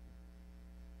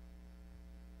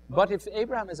 But if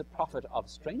Abraham is a prophet of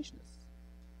strangeness,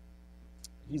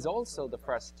 he's also the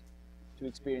first to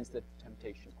experience the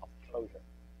temptation of closure,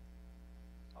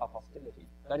 of hostility.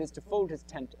 That is, to fold his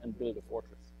tent and build a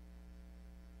fortress.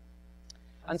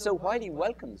 And so while he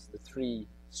welcomes the three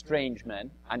strange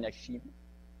men, anashim,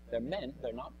 they're men,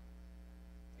 they're not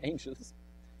angels,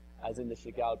 as in the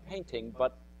Chagall painting,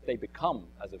 but they become,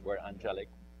 as it were, angelic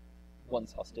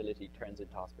once hostility turns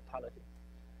into hospitality.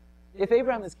 If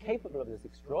Abraham is capable of this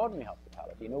extraordinary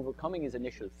hospitality in overcoming his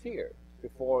initial fear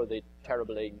before the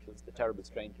terrible angels, the terrible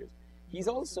strangers, he's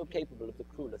also capable of the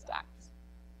cruelest acts.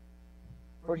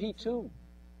 For he too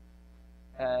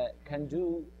can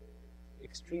do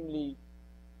extremely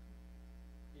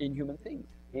inhuman things.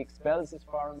 He expels his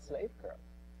foreign slave girl,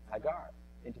 Hagar,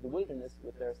 into the wilderness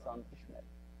with their son Ishmael.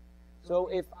 So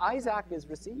if Isaac is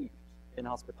received in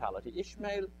hospitality,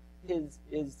 Ishmael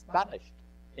is banished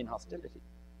in hostility.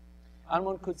 And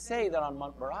one could say that on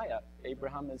Mount Moriah,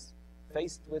 Abraham is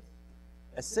faced with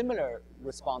a similar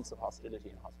response of hostility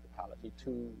and hospitality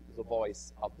to the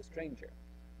voice of the stranger.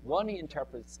 One he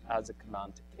interprets as a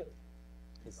command to kill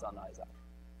his son Isaac.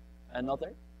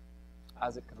 Another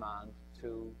as a command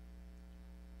to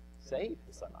save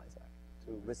his son Isaac,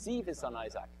 to receive his son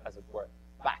Isaac, as it were,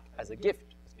 back as a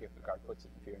gift, as Kierkegaard puts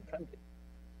it in Fear and Trembling.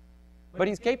 But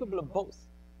he's capable of both,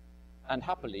 and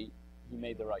happily, he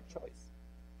made the right choice.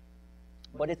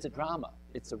 But it's a drama,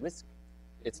 it's a risk,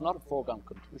 it's not a foregone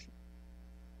conclusion.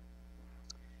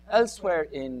 Elsewhere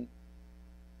in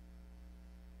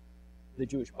the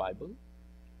Jewish Bible,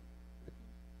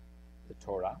 the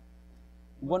Torah,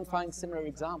 one finds similar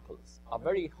examples of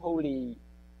very holy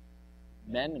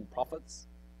men and prophets,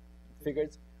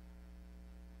 figures,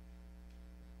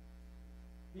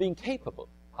 being capable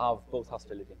of both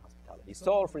hostility and hospitality.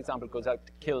 Saul, for example, goes out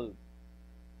to kill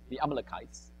the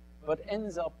Amalekites, but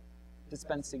ends up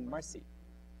dispensing mercy.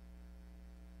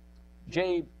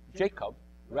 Jacob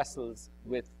wrestles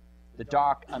with the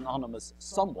dark, anonymous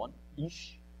someone,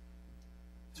 Ish,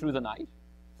 through the night,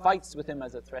 fights with him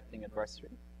as a threatening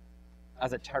adversary,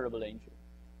 as a terrible angel,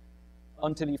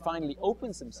 until he finally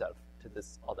opens himself to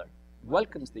this other,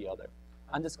 welcomes the other,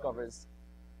 and discovers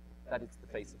that it's the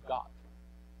face of God.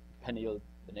 Peniel,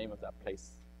 the name of that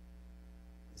place,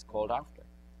 is called after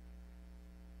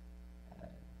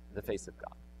the face of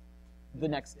God. The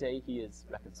next day, he is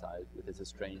reconciled with his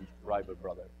estranged rival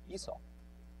brother, Esau.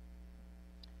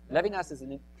 Levinas has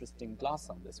an interesting gloss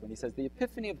on this when he says, the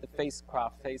epiphany of the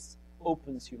face-craft face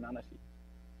opens humanity.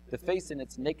 The face in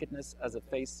its nakedness as a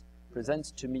face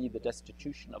presents to me the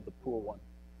destitution of the poor one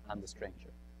and the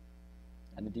stranger.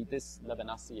 And indeed, this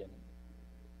Levinasian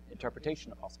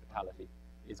interpretation of hospitality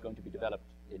is going to be developed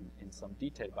in some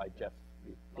detail by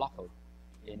Jeffrey Blochel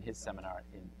in his seminar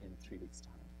in 3 weeks'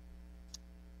 time.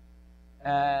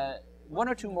 One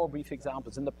or two more brief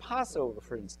examples. In the Passover,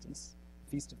 for instance,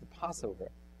 Feast of the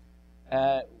Passover,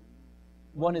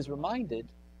 one is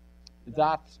reminded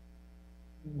that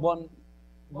one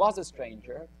was a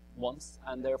stranger once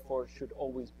and therefore should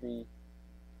always be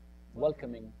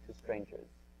welcoming to strangers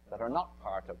that are not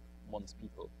part of one's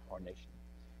people or nation.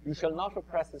 You shall not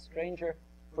oppress a stranger,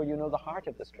 for you know the heart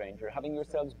of the stranger, having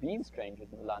yourselves been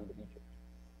strangers in the land of Egypt.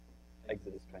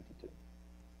 Exodus 22.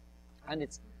 And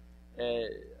it's,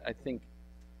 I think,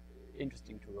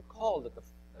 interesting to recall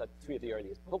that three of the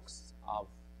earliest books of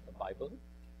the Bible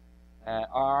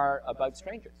are about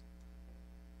strangers.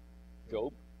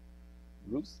 Job,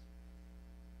 Ruth,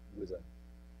 who was a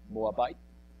Moabite,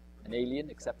 an alien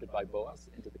accepted by Boaz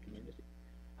into the community.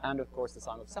 And of course the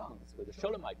Song of Songs, where the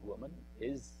Shulamite woman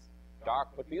is dark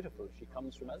but beautiful. She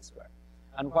comes from elsewhere.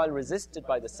 And while resisted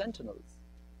by the sentinels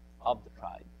of the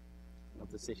tribe,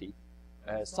 of the city,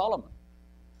 Solomon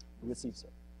receives her.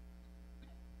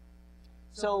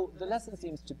 So the lesson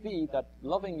seems to be that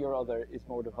loving your other is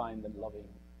more divine than loving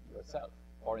yourself,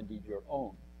 or indeed your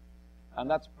own. And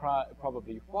that's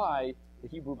probably why the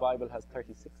Hebrew Bible has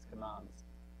 36 commands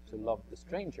to love the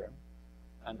stranger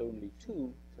and only 2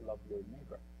 to love your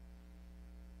neighbor.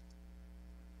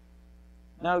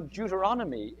 Now,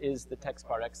 Deuteronomy is the text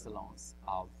par excellence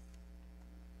of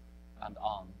and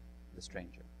on the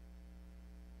stranger.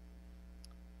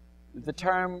 The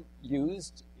term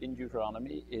used in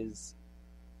Deuteronomy is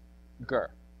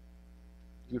ger.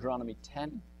 Deuteronomy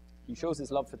 10, he shows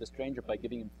his love for the stranger by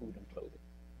giving him food and clothing.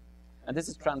 And this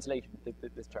is translated,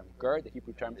 this term ger, the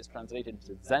Hebrew term, is translated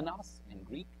into xenos in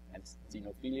Greek, and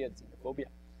xenophilia, xenophobia,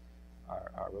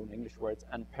 our own English words,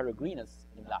 and peregrinus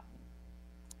in Latin,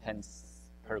 hence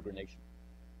peregrination.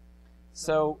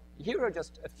 So here are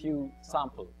just a few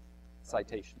sample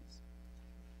citations,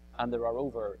 and there are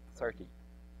over 30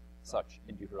 such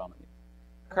in Deuteronomy.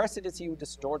 Cursed is he who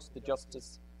distorts the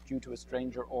justice due to a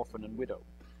stranger, orphan, and widow.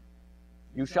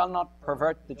 You shall not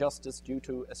pervert the justice due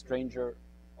to a stranger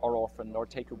or orphan, nor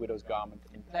take a widow's garment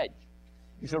in pledge.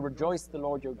 You shall rejoice the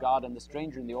Lord your God and the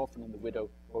stranger and the orphan and the widow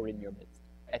who are in your midst,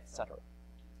 etc.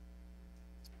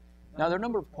 Now, there are a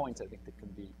number of points, I think, that can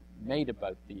be made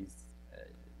about these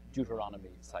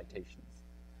Deuteronomy citations.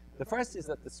 The first is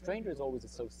that the stranger is always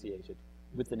associated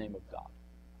with the name of God.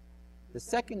 The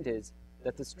second is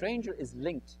that the stranger is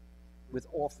linked with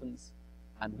orphans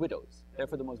and widows,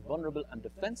 therefore the most vulnerable and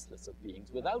defenseless of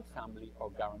beings without family or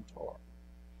guarantor.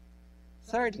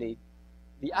 Thirdly,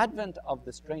 the advent of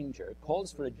the stranger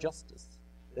calls for a justice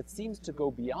that seems to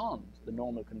go beyond the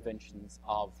normal conventions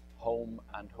of home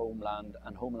and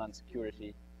homeland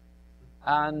security,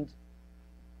 and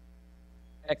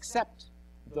accept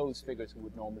those figures who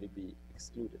would normally be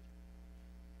excluded.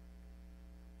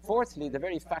 Fourthly, the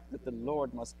very fact that the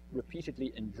Lord must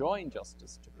repeatedly enjoin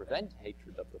justice to prevent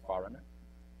hatred of the foreigner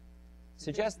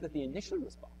suggests that the initial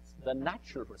response, the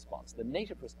natural response, the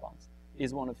native response,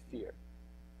 is one of fear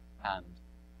and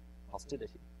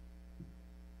hostility.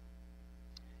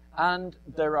 And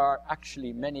there are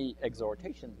actually many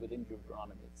exhortations within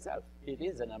Deuteronomy itself. It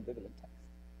is an ambivalent text.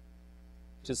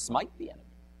 To smite the enemy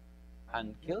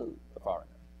and kill the foreigner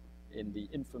in the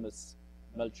infamous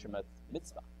Melchemeth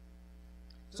mitzvah.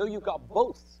 So you've got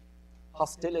both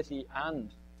hostility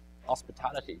and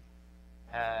hospitality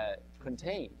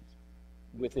contained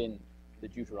within the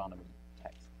Deuteronomy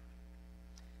text.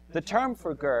 The term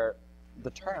for ger,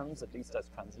 the terms, at least as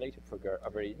translated for ger, are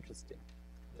very interesting.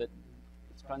 That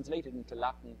it's translated into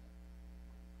Latin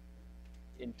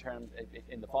in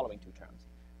the following two terms.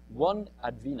 One,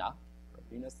 advina, or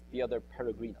Venus, the other,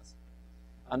 peregrinus.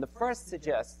 And the first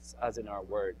suggests, as in our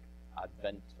word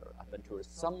advent or adventurous,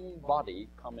 somebody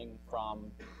coming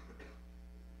from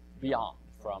beyond,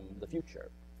 from the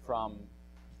future, from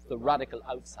the radical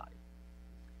outside.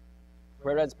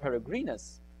 Whereas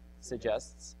peregrinus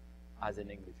suggests, as in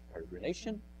English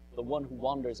peregrination, the one who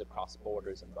wanders across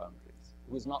borders and boundaries,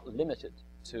 who is not limited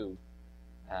to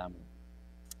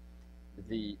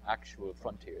the actual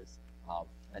frontiers of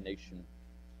a nation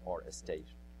or a state,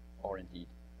 or indeed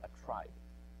a tribe.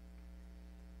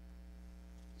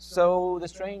 So the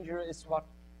stranger is what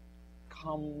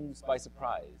comes by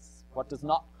surprise, what does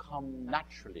not come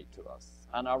naturally to us.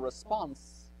 And our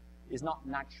response is not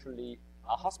naturally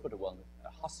a hospitable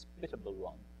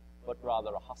one, but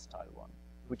rather a hostile one,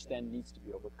 which then needs to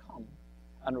be overcome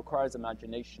and requires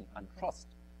imagination and trust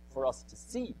for us to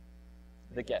see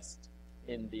the guest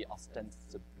in the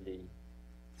ostensibly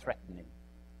threatening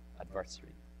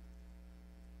adversary.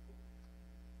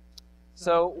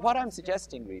 So what I'm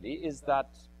suggesting really is that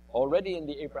already in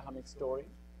the Abrahamic story,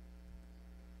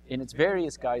 in its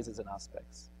various guises and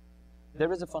aspects,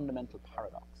 there is a fundamental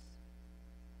paradox.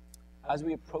 As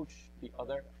we approach the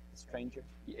other, the stranger,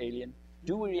 the alien,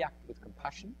 do we react with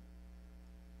compassion,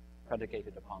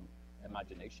 predicated upon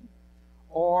imagination,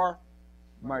 or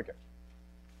murder?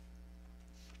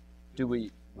 Do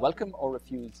we welcome or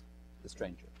refuse the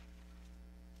stranger?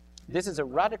 This is a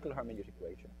radical hermeneutic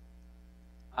wager,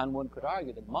 and one could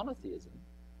argue that monotheism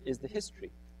is the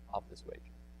history of this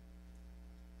wager.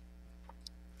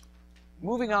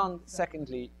 Moving on,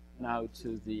 secondly, now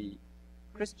to the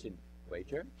Christian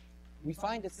wager, we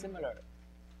find a similar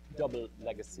double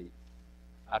legacy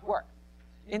at work,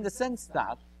 in the sense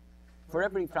that for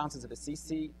every Francis of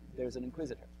Assisi, there's an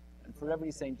inquisitor, and for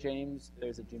every St. James,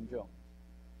 there's a Jim Jones.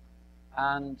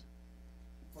 And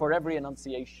for every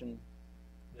Annunciation,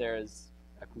 there's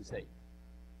a crusade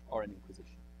or an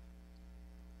inquisition.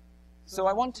 So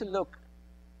I want to look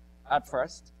at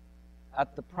first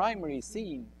at the primary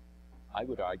scene, I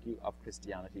would argue, of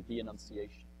Christianity, the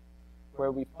Annunciation,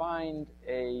 where we find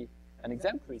an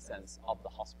exemplary sense of the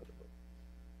hospitable.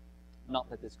 Not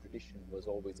that this tradition was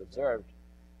always observed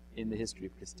in the history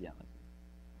of Christianity,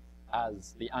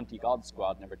 as the anti-God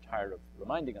squad never tire of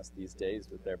reminding us these days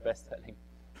with their best-selling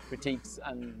critiques,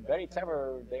 and very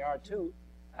clever they are too,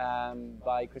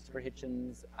 by Christopher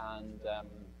Hitchens and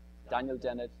Daniel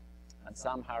Dennett and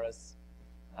Sam Harris,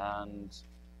 and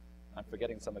I'm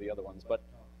forgetting some of the other ones, but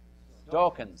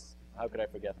Dawkins, how could I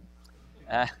forget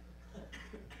him,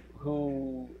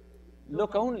 who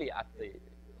look only at the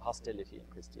hostility in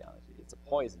Christianity. It's a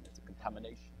poison, it's a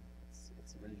contamination,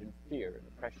 it's a religion of fear and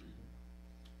oppression.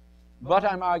 But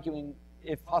I'm arguing,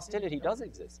 if hostility does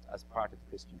exist as part of the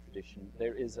Christian tradition,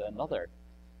 there is another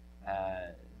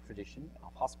tradition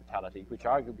of hospitality which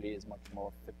arguably is much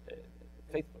more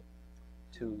faithful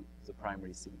to the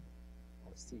primary scene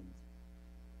or scenes.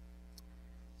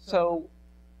 So,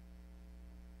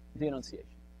 the Annunciation.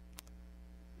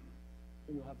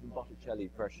 You have the Botticelli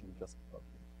version just above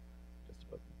you.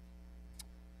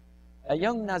 A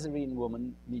young Nazarene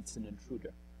woman meets an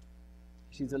intruder.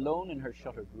 She's alone in her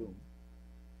shuttered room.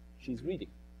 She's reading.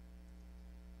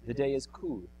 The day is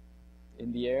cool.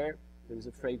 In the air, there is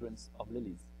a fragrance of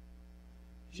lilies.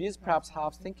 She is perhaps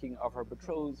half thinking of her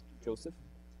betrothed, Joseph,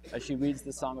 as she reads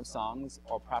the Song of Songs,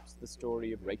 or perhaps the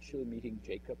story of Rachel meeting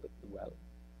Jacob at the well,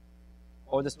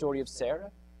 or the story of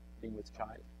Sarah being with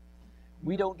child.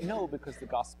 We don't know because the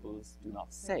Gospels do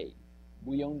not say.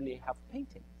 We only have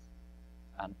paintings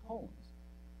and poems.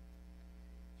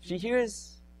 She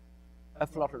hears a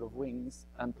flutter of wings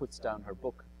and puts down her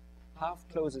book, half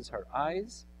closes her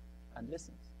eyes and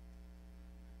listens.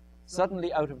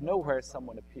 Suddenly, out of nowhere,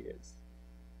 someone appears.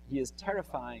 He is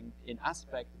terrifying in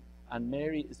aspect, and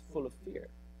Mary is full of fear.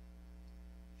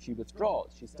 She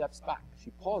withdraws, she steps back,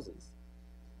 she pauses,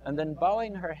 and then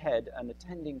bowing her head and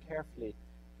attending carefully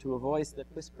to a voice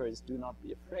that whispers, "Do not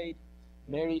be afraid,"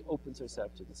 Mary opens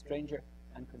herself to the stranger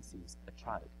and conceives a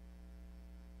child.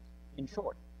 In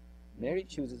short, Mary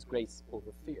chooses grace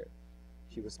over fear.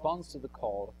 She responds to the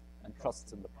call and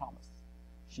trusts in the promise.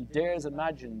 She dares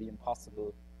imagine the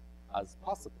impossible as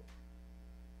possible.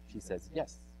 She says,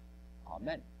 "Yes,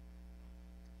 Amen,"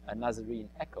 a Nazarene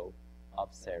echo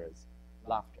of Sarah's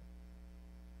laughter.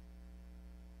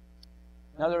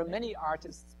 Now, there are many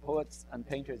artists, poets, and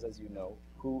painters, as you know,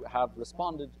 who have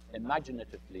responded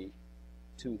imaginatively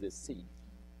to this scene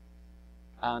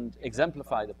and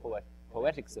exemplify the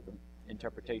poetics of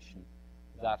interpretation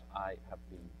that I have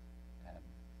been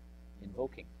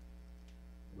invoking,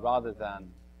 rather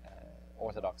than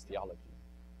orthodox theology,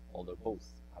 although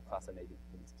both have fascinating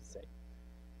things to say.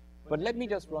 But let me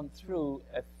just run through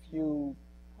a few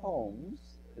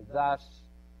poems that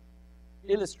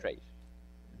illustrate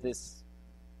this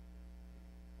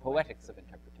poetics of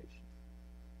interpretation,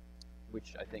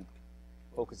 which I think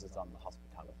focuses on the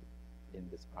hospitality in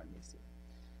this primary scene.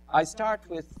 I start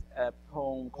with a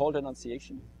poem called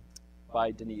Annunciation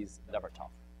by Denise Levertov.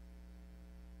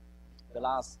 The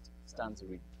last stanza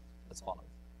reads as follows.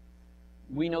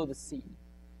 We know the scene,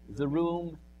 the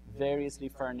room variously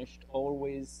furnished,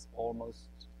 always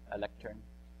almost a lectern,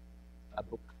 a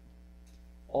book,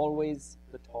 always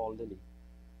the tall lily.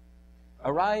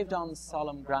 Arrived on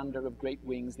solemn grandeur of great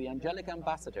wings, the angelic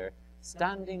ambassador,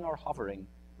 standing or hovering,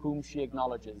 whom she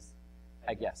acknowledges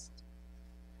a guest.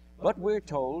 But we're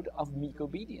told of meek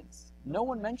obedience. No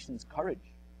one mentions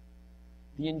courage.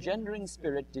 The engendering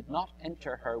spirit did not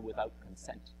enter her without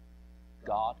consent.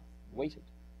 God waited.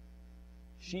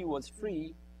 She was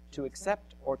free to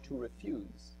accept or to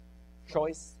refuse,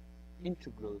 choice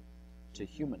integral to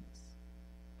humanness.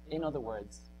 In other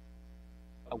words,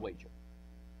 a wager.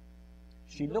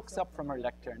 She looks up from her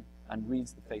lectern and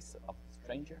reads the face of the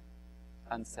stranger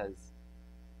and says,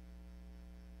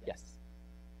 yes,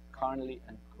 carnally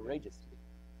and courageously.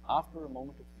 After a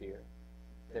moment of fear,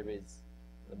 there is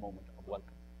the moment of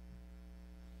welcome.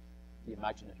 The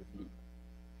imaginative leap,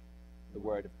 the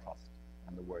word of trust,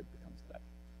 and the word becomes flesh.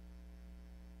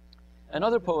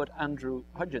 Another poet, Andrew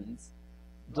Hudgens,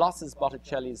 glosses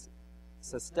Botticelli's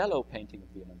Cestello painting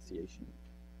of the Annunciation,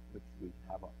 which we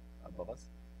have above us,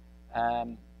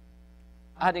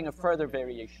 adding a further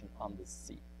variation on this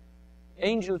scene.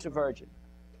 Angel to Virgin,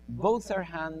 both her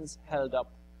hands held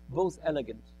up, both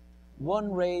elegant,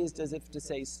 one raised as if to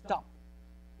say stop,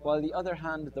 while the other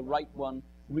hand, the right one,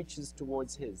 reaches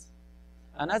towards his.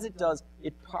 And as it does,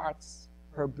 it parts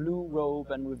her blue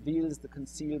robe and reveals the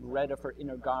concealed red of her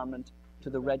inner garment to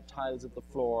the red tiles of the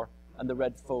floor and the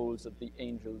red folds of the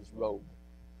angel's robe.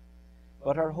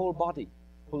 But her whole body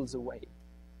pulls away.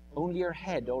 Only her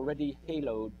head, already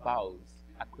haloed, bows,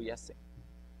 acquiescing.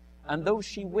 And though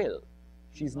she will,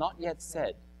 she's not yet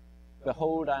said,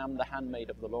 "Behold, I am the handmaid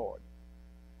of the Lord,"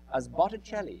 as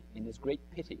Botticelli, in his great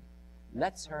pity,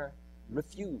 lets her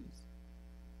refuse,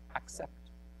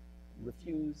 accept,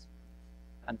 refuse,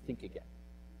 and think again.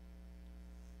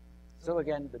 So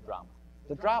again, the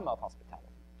drama of hospitality.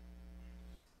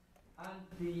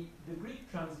 And the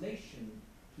Greek translation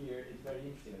here is very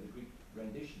interesting, the Greek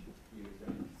rendition here is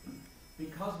very interesting,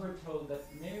 because we're told that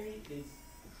Mary is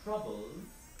troubled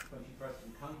when she first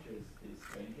encounters the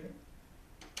stranger,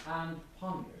 and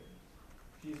pondered.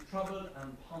 She is troubled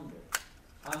and pondered.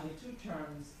 And the two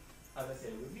terms, as I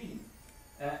say, reveal.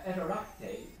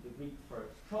 Eterakte, the Greek for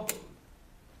troubled,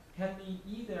 can mean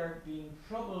either being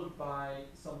troubled by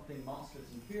something monstrous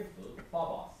and fearful,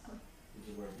 phobos is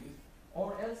the word used,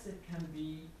 or else it can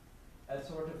be a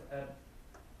sort of a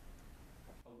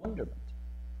wonderment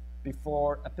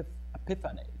before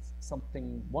epiphanes,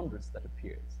 something wondrous that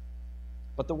appears.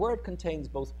 But the word contains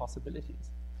both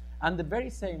possibilities. And the very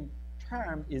same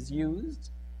term is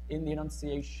used in the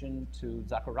Annunciation to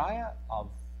Zechariah of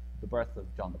the birth of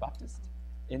John the Baptist,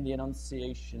 in the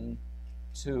Annunciation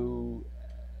to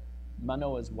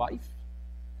Manoah's wife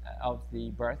of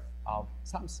the birth of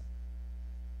Samson,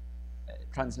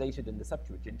 translated in the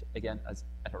Septuagint again as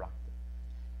Eterakte.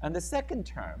 And the second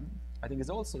term, I think, is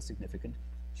also significant.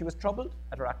 She was troubled,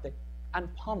 Eterakte,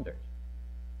 and pondered.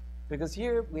 Because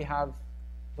here we have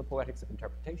the poetics of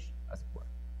interpretation, as it were.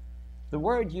 The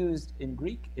word used in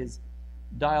Greek is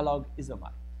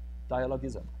dialogisomai,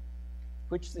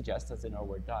 which suggests, as in our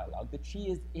word dialogue, that she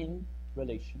is in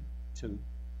relation to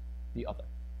the other.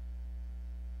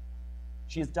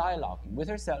 She is dialoguing with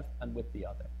herself and with the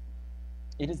other.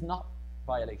 It is not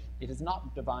violation. It is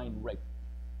not divine rape.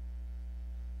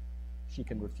 She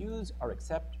can refuse or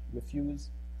accept, refuse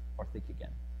or think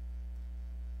again.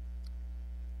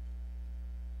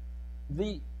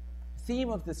 The theme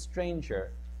of the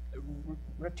stranger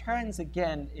returns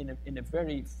again in a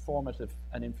very formative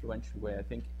and influential way, I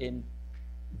think, in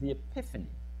the epiphany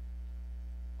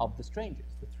of the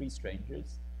strangers, the three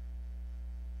strangers,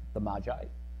 the Magi,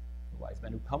 the wise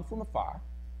men who come from afar,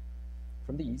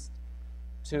 from the east,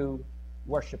 to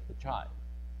worship the child.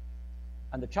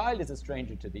 And the child is a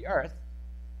stranger to the earth,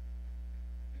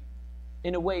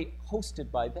 in a way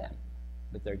hosted by them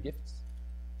with their gifts.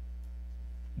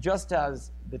 Just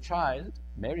as the child,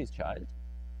 Mary's child,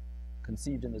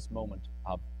 conceived in this moment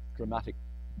of dramatic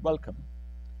welcome,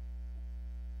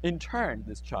 in turn,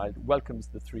 this child welcomes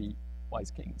the three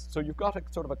wise kings. So you've got a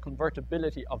sort of a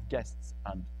convertibility of guests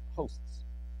and hosts.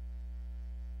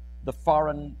 The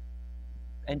foreign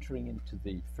entering into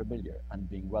the familiar and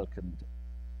being welcomed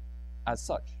as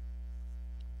such.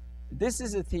 This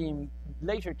is a theme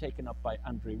later taken up by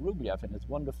Andrei Rublev in his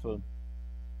wonderful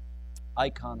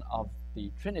icon of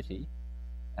the Trinity,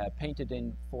 painted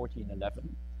in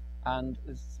 1411, and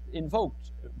is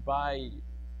invoked by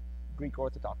Greek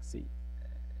Orthodox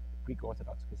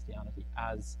Christianity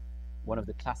as one of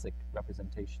the classic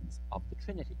representations of the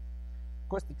Trinity. Of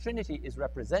course, the Trinity is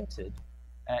represented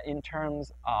in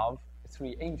terms of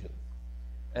three angels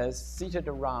seated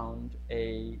around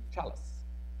a chalice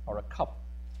or a cup.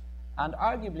 And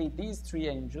arguably, these three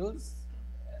angels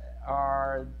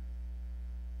are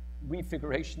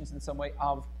refigurations in some way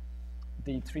of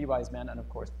the three wise men and, of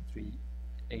course, the three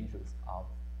angels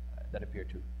that appear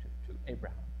to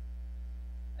Abraham.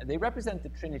 And they represent the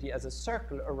Trinity as a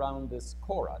circle around this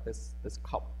kora, this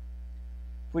cup,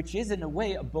 which is in a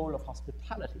way a bowl of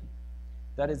hospitality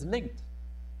that is linked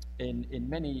in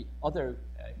many other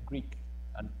Greek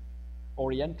and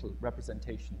Oriental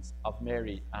representations of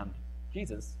Mary and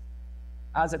Jesus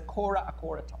as a kora, a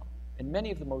koraton. In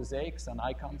many of the mosaics and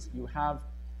icons, you have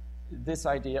this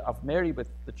idea of Mary with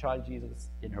the child Jesus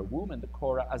in her womb and the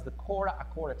kora as the kora,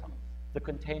 a koraton, the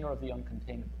container of the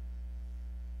uncontainable.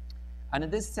 And in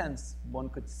this sense, one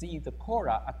could see the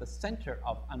kora at the center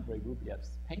of Andrei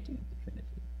Rublev's painting of the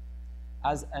Trinity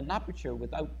as an aperture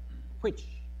without which,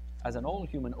 as in all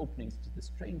human openings to the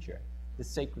stranger, the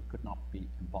sacred could not be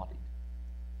embodied.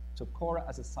 So kora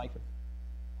as a site of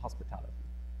hospitality,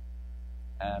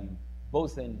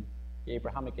 both in the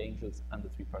Abrahamic angels and the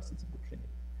three persons of the Trinity,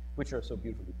 which are so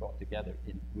beautifully brought together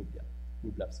in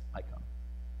Rublev's icon.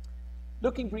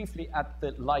 Looking briefly at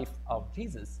the life of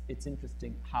Jesus, it's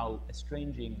interesting how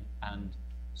estranging and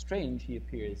strange he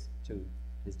appears to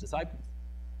his disciples.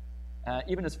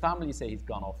 Even his family say he's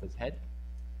gone off his head.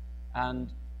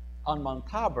 And on Mount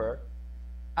Tabor,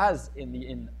 as in the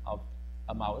Inn of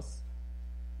Emmaus,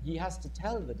 he has to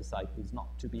tell the disciples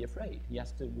not to be afraid. He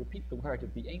has to repeat the word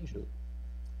of the angel.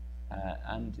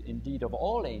 And indeed of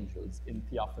all angels in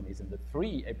theophanies in the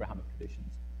three Abrahamic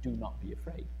traditions, do not be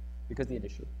afraid, because the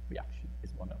initial reaction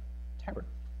is one of terror.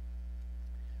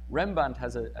 Rembrandt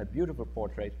has a beautiful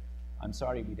portrait. I'm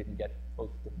sorry we didn't get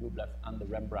both the Rublev and the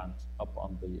Rembrandt up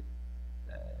on the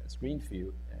screen for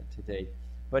you today,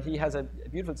 but he has a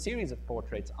beautiful series of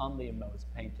portraits on the Emmaus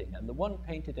painting, and the one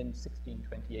painted in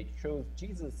 1628 shows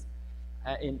Jesus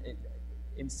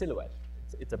in silhouette.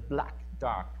 It's a black,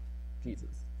 dark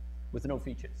Jesus with no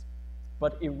features,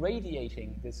 but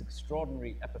irradiating this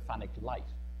extraordinary epiphanic light.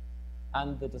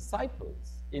 And the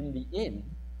disciples in the inn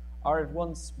are at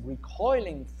once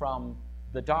recoiling from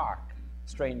the dark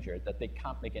stranger that they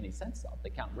can't make any sense of, they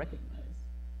can't recognize.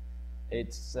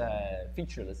 It's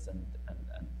featureless and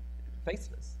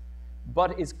faceless,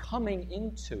 but is coming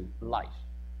into light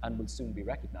and will soon be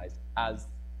recognized as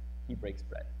he breaks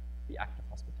bread, the act of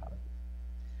hospitality.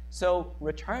 So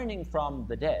returning from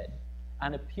the dead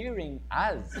and appearing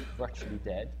as virtually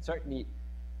dead, certainly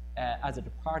as a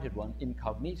departed one,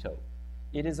 incognito,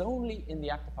 it is only in the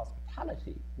act of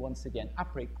hospitality, once again,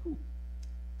 après coup,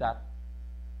 that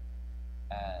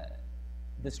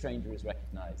the stranger is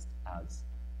recognized as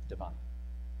divine.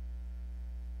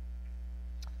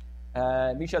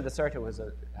 Michel de Certeau has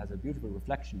a beautiful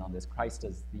reflection on this. Christ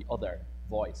as the other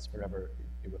voice, forever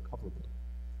irrecoverable,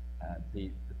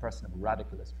 the person of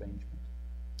radical estrangement.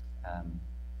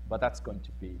 But that's going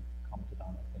to be commented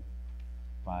on, I think,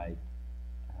 by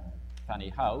Fanny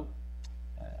Howe,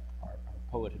 our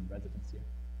poet in residence here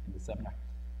in the seminar,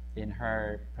 in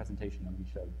her presentation on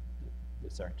Michel de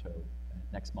Certeau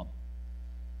next month.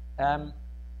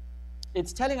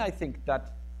 It's telling, I think,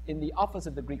 that in the office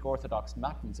of the Greek Orthodox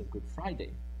Matins of Good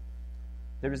Friday,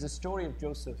 there is a story of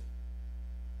Joseph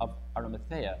of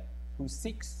Arimathea who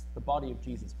seeks the body of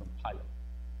Jesus from Pilate.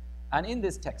 And in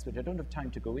this text, which I don't have time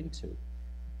to go into,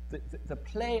 the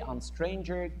play on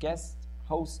stranger, guest,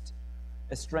 host,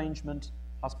 estrangement,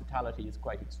 hospitality is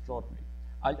quite extraordinary.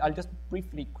 I'll just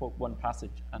briefly quote one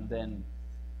passage and then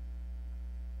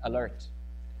alert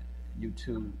you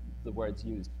to the words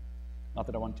used. Not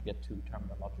that I want to get too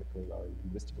terminological or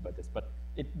linguistic about this, but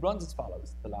it runs as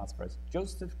follows, the last verse.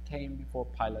 Joseph came before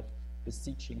Pilate,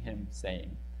 beseeching him,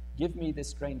 saying, "Give me this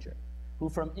stranger, who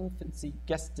from infancy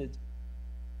guested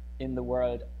in the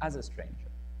world as a stranger.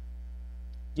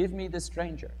 Give me this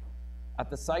stranger, at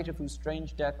the sight of whose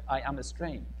strange death I am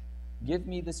estranged. Give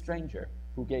me the stranger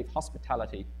who gave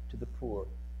hospitality to the poor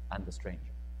and the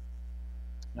stranger."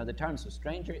 Now the terms for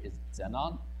stranger is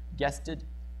xenon, guested,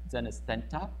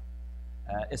 xenesthenta,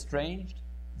 estranged,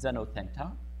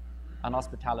 xenothenta, and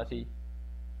hospitality,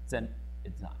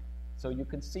 xenidzai. So you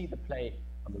can see the play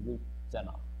on the root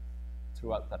xenon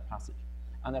throughout that passage.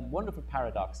 And that wonderful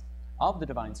paradox of the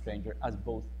divine stranger as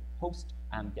both host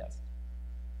and guest.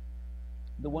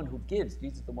 The one who gives,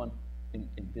 Jesus is the one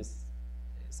in this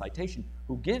citation,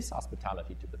 who gives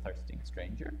hospitality to the thirsting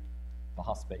stranger, the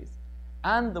hospes,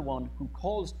 and the one who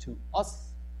calls to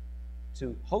us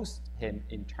to host him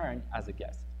in turn as a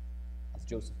guest, as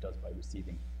Joseph does by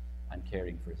receiving and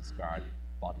caring for his scarred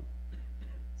body.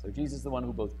 So Jesus is the one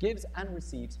who both gives and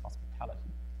receives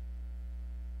hospitality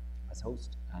as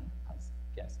host and as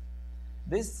guest.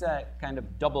 This kind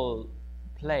of double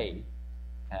play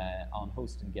on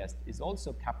host and guest is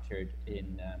also captured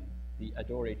in the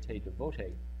Adore Te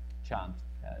Devote chant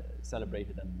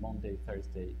celebrated on Monday,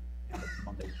 Thursday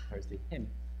hymn,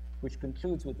 which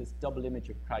concludes with this double image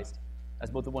of Christ as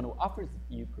both the one who offers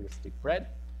the Eucharistic bread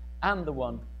and the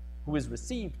one who is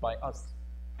received by us,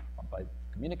 or by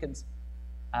communicants,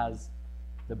 as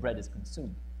the bread is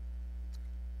consumed.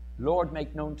 Lord,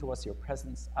 make known to us your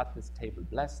presence at this table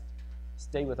blessed.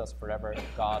 Stay with us forever,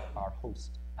 God, our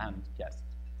host and guest.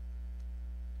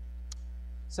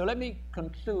 So let me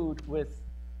conclude with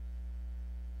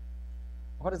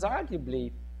what is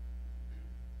arguably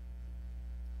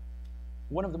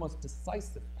one of the most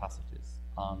decisive passages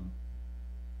on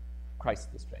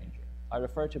Christ the stranger. I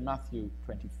refer to Matthew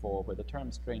 24, where the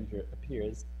term stranger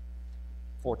appears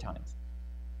 4 times.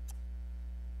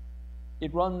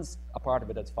 It runs, a part of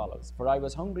it, as follows. For I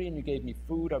was hungry, and you gave me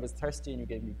food. I was thirsty, and you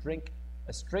gave me drink.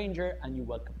 A stranger, and you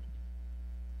welcomed me.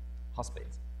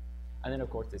 Hospes. And then, of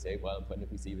course, they say, well, when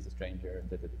did we see he was a stranger?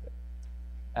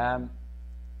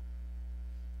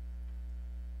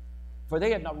 For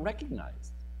they had not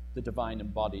recognized the divine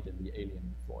embodied in the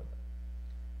alien before them.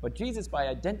 But Jesus, by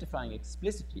identifying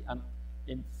explicitly and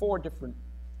in 4 different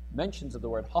mentions of the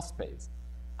word hospes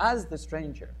as the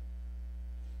stranger,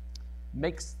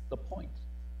 makes the point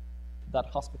that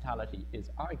hospitality is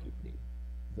arguably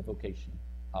the vocation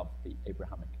of the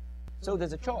Abrahamic. So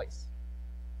there's a choice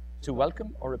to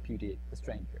welcome or repudiate the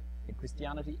stranger, in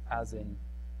Christianity as in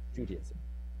Judaism.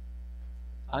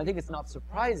 And I think it's not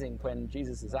surprising when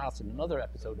Jesus is asked in another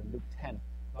episode in Luke 10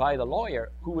 by the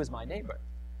lawyer, who is my neighbor,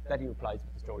 that he replies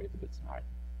with the story of the Good Samaritan,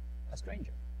 a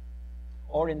stranger.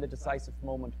 Or in the decisive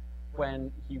moment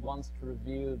when he wants to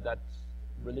reveal that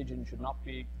religion should not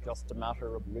be just a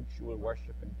matter of ritual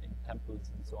worship in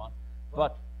temples and so on,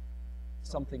 but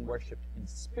something worshipped in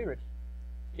spirit.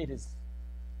 It is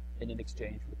in an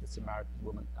exchange with the Samaritan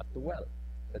woman at the well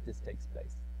that this takes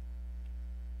place.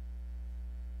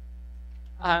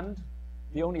 And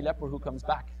the only leper who comes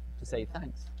back to say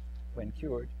thanks when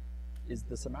cured is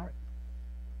the Samaritan.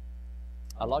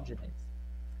 Allogenes.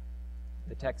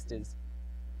 The text is,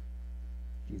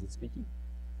 Jesus speaking,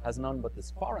 has none but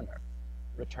this foreigner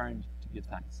returned to give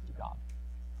thanks to God.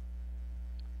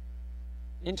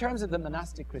 In terms of the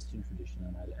monastic Christian tradition,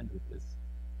 and I'll end with this,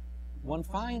 one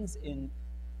finds in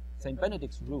St.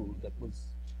 Benedict's rule that was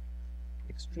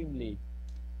extremely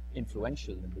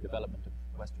influential in the development of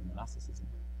Western monasticism.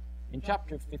 In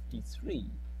chapter 53,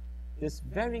 this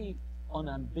very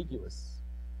unambiguous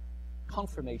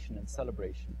confirmation and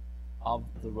celebration of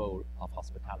the role of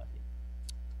hospitality.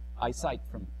 I cite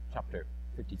from chapter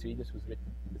 53. This was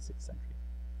written in the 6th century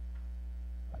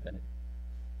by Benedict.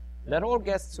 Let all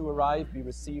guests who arrive be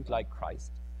received like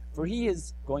Christ, for he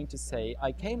is going to say,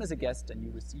 I came as a guest and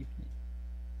you received me.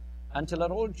 And to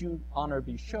let all due honor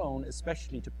be shown,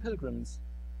 especially to pilgrims,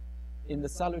 in the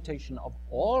salutation of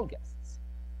all guests,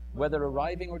 whether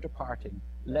arriving or departing,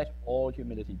 let all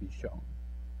humility be shown.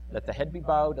 Let the head be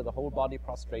bowed and the whole body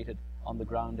prostrated on the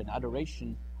ground in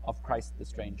adoration of Christ the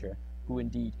stranger, who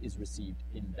indeed is received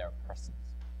in their persons.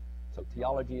 So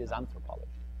theology is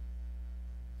anthropology.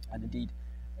 And indeed,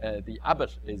 the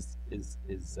abbot is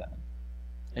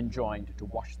enjoined to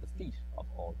wash the feet of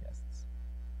all guests,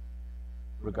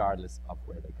 regardless of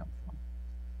where they come from.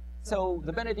 So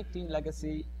the Benedictine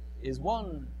legacy is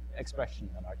one expression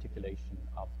and articulation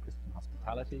of Christian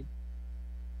hospitality.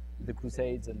 The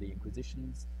Crusades and the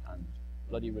Inquisitions and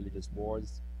bloody religious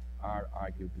wars are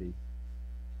arguably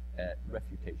a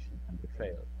refutation and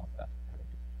betrayal of that heritage.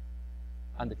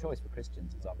 And the choice for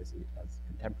Christians is obviously as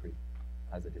contemporary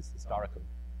as it is historical.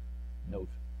 Note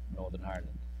Northern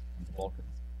Ireland and the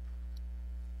Balkans.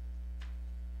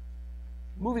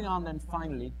 Moving on then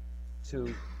finally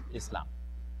to Islam,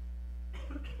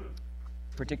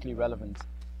 particularly relevant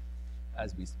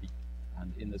as we speak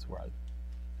and in this world,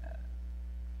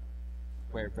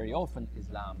 where very often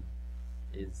Islam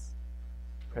is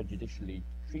prejudicially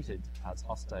treated as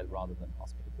hostile rather than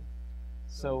hospitable.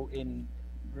 So in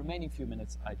remaining few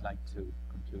minutes, I'd like to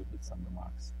conclude with some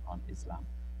remarks on Islam.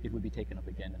 It will be taken up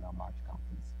again in our March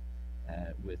conference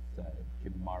with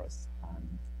Jim Morris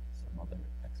and some other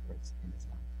experts in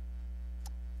Islam.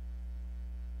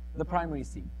 The primary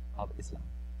scene of Islam.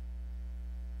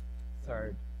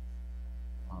 Third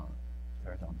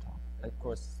on top. Of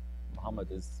course,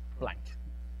 Muhammad is blank,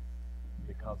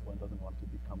 because one doesn't want to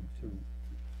become too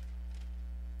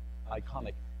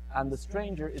iconic. And the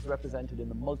stranger is represented in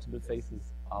the multiple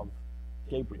faces of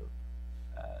Gabriel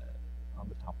on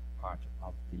the top part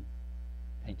of the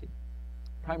painting.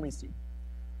 Primary scene.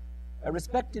 A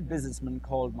respected businessman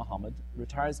called Muhammad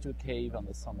retires to a cave on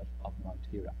the summit of Mount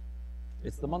Hira.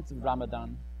 It's the month of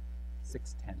Ramadan,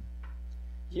 610.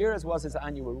 Here, as was his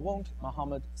annual wont,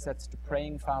 Muhammad sets to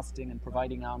praying, fasting, and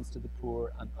providing alms to the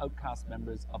poor and outcast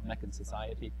members of Meccan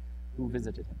society who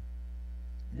visited him.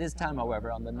 This time, however,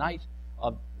 on the night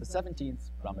of the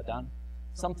 17th Ramadan,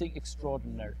 something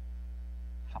extraordinary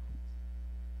happens.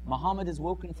 Muhammad is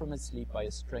woken from his sleep by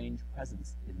a strange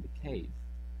presence in the cave.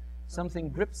 Something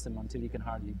grips him until he can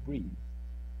hardly breathe.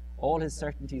 All his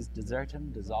certainties desert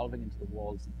him, dissolving into the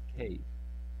walls of the cave.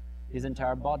 His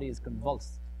entire body is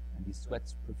convulsed, and he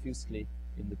sweats profusely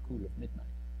in the cool of midnight.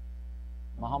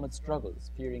 Muhammad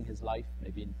struggles, fearing his life may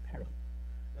be in peril.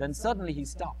 Then suddenly he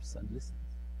stops and listens.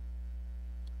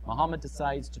 Muhammad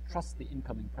decides to trust the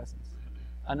incoming presence,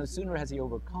 and no sooner has he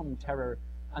overcome terror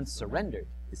and surrendered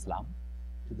Islam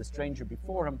to the stranger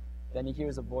before him than he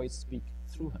hears a voice speak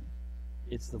through him.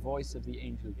 It's the voice of the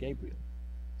angel Gabriel.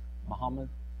 Muhammad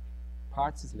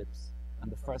parts his lips,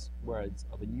 and the first words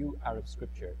of a new Arab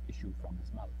scripture issue from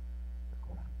his mouth, the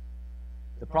Quran.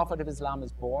 The Prophet of Islam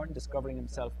is born, discovering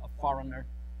himself a foreigner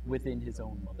within his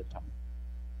own mother tongue.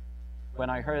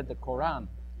 When I heard the Quran,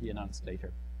 he announced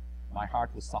later, my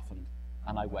heart was softened,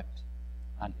 and I wept,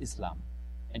 and Islam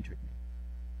entered me.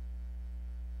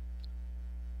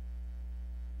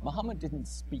 Muhammad didn't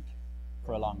speak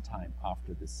for a long time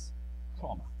after this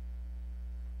trauma,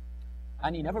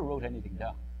 and he never wrote anything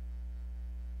down.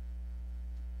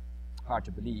 Hard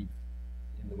to believe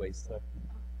in the way certain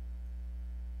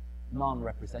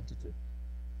non-representative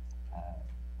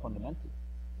fundamentalists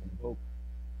invoke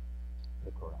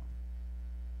the Quran.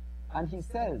 And he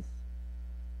says,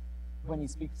 when he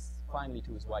speaks finally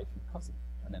to his wife and cousin,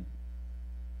 and then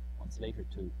once later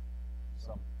to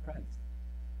some friends,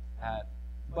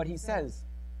 but he says,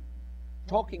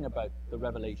 talking about the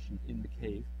revelation in the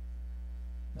cave,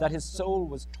 that his soul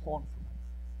was torn from him,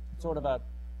 sort of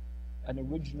an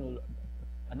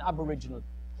aboriginal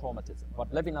traumatism,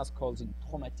 what Levinas calls in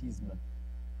traumatisme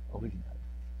original,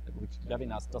 which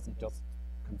Levinas doesn't just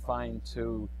confine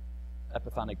to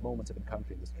epiphanic moments of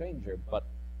encountering the stranger, but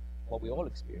what we all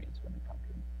experience when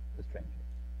encountering the stranger.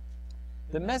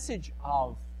 The message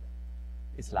of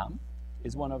Islam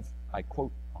is one of, I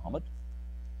quote Muhammad,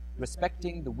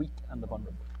 respecting the weak and the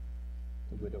vulnerable,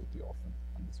 the widow, the orphan,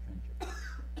 and the stranger.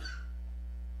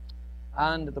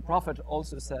 And the Prophet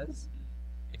also says,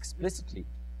 explicitly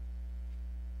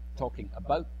talking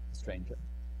about the stranger,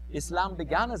 Islam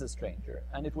began as a stranger,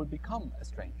 and it will become a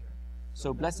stranger.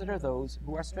 So blessed are those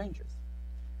who are strangers.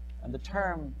 And the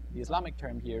term, the Islamic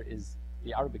term here is,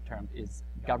 the Arabic term is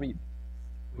garib,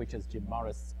 which, as Jim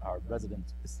Morris, our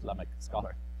resident Islamic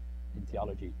scholar, in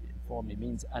theology informally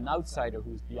means an outsider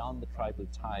who is beyond the tribal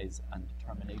ties and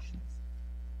determinations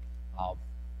of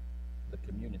the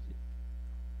community.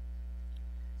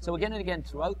 So again and again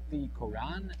throughout the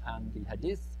Quran and the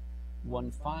Hadith,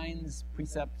 one finds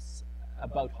precepts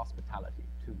about hospitality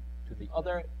to the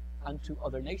other and to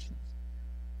other nations.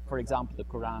 For example, the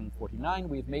Quran 49,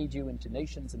 we have made you into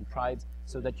nations and tribes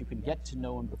so that you can get to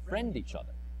know and befriend each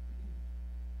other.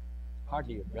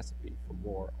 Hardly a recipe for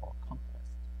war or conquest.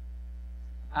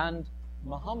 And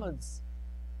Muhammad's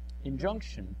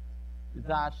injunction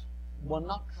that one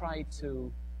not try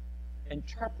to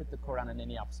interpret the Quran in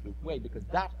any absolute way, because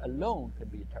that alone can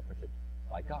be interpreted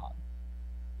by God,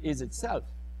 is itself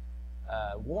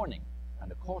a warning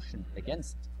and a caution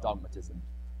against dogmatism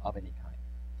of any kind.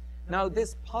 Now,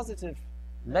 this positive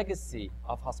legacy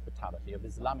of hospitality, of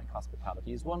Islamic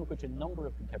hospitality, is one which a number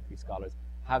of contemporary scholars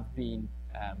have been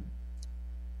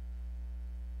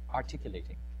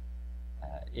articulating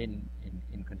in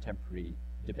contemporary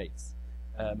debates.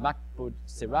 Mahmoud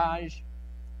Siraj,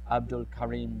 Abdul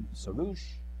Karim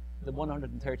Soroush, the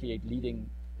 138 leading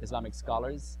Islamic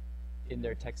scholars in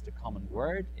their text A Common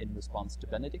Word in response to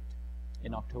Benedict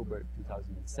in October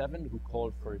 2007, who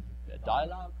called for a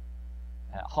dialogue,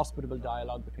 a hospitable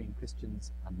dialogue between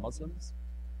Christians and Muslims.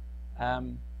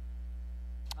 And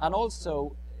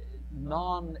also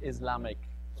non-Islamic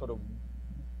sort of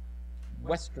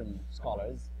Western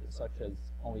scholars such as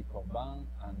Henri Corbin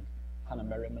and Hannah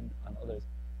Merriman and others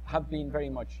have been very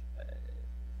much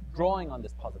drawing on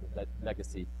this positive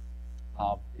legacy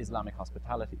of Islamic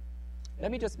hospitality. Let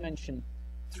me just mention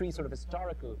three sort of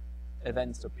historical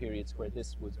events or periods where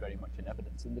this was very much in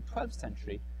evidence. In the 12th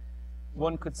century,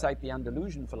 one could cite the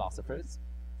Andalusian philosophers,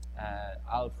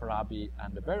 Al-Farabi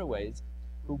and Averroes,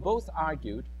 who both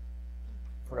argued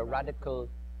for a radical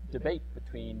debate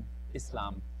between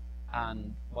Islam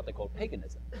and what they call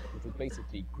paganism, which was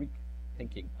basically Greek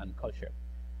thinking and culture.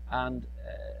 And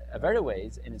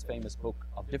Averroes, in his famous book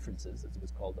of differences, as it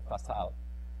was called, the Fasal,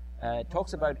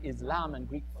 talks about Islam and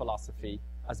Greek philosophy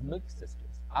as milk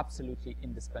sisters, absolutely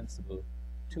indispensable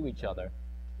to each other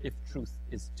if truth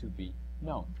is to be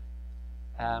known.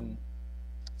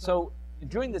 So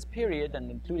during this period,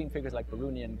 and including figures like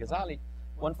Biruni and Ghazali,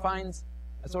 one finds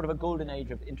a sort of a golden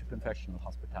age of interconfessional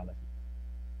hospitality.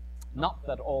 Not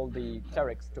that all the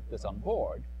clerics took this on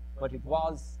board, but it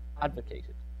was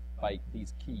advocated by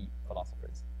these key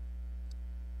philosophers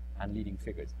and leading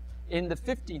figures. In the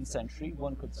 15th century,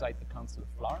 one could cite the Council of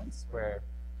Florence, where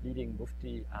leading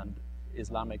Mufti and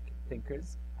Islamic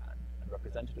thinkers and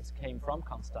representatives came from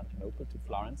Constantinople to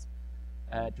Florence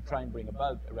to try and bring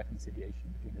about a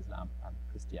reconciliation between Islam and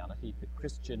Christianity. The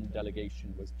Christian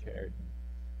delegation was chaired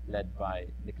and led by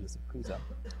Nicholas of Cusa.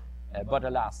 But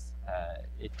alas,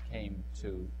 it came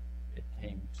to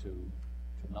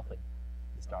nothing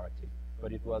historically.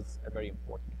 But it was a very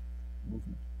important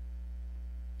movement.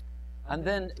 And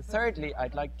then, thirdly,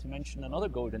 I'd like to mention another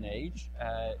golden age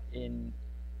in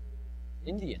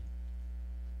Indian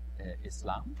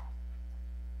Islam.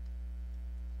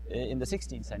 In the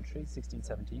 16th century,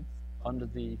 1617, under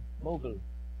the Mughal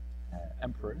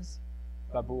emperors,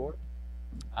 Babur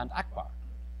and Akbar.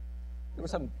 There were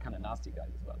some kind of nasty guys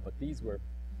as well, but these were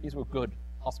good,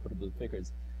 hospitable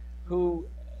figures who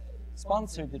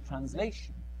sponsored the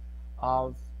translation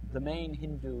of the main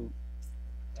Hindu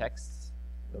texts,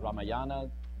 the Ramayana,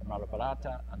 the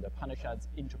Mahabharata, and the Upanishads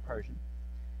into Persian,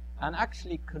 and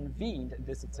actually convened,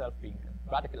 this itself being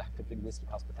a radical act of linguistic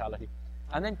hospitality,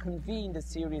 and then convened a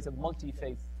series of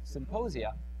multi-faith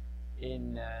symposia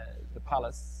in the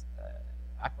palace,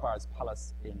 Akbar's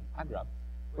palace in Agra,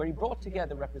 where he brought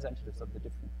together representatives of the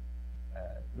different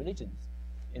religions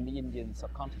in the Indian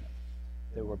subcontinent.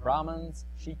 There were Brahmins,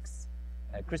 Sheikhs,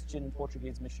 Christian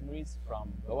Portuguese missionaries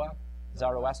from Goa,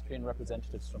 Zoroastrian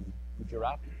representatives from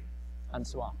Gujarat, and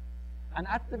so on. And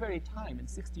at the very time, in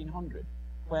 1600,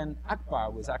 when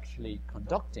Akbar was actually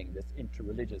conducting this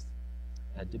interreligious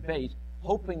debate,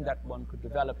 hoping that one could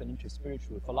develop an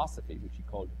interspiritual philosophy, which he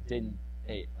called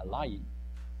Din-e-Ilahi,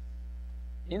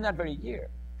 in that very year,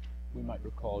 we might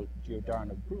recall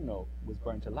Giordano Bruno was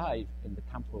burnt alive in the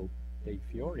Campo dei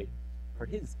Fiori for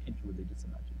his interreligious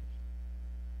imagination.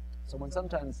 So one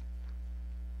sometimes,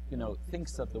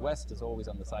 thinks of the West as always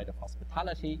on the side of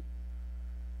hospitality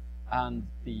and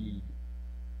the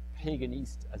pagan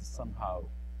East as somehow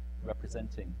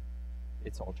representing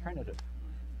its alternative.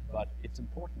 But it's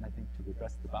important, I think, to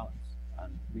redress the balance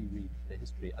and reread the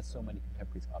history, as so many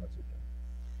contemporary scholars have done.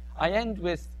 I end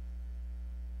with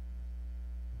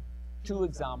two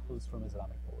examples from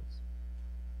Islamic poets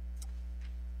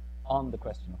on the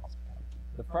question of hospitality.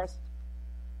 The first,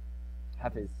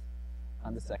 Hafiz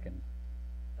and the second,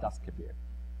 Das Kabir,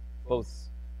 both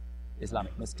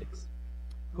Islamic mystics,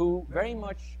 who very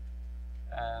much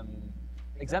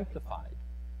exemplified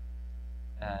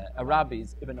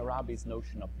Ibn Arabi's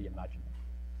notion of the imaginative,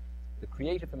 the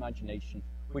creative imagination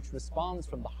which responds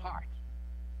from the heart,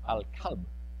 al-qalb,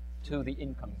 to the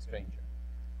incoming stranger,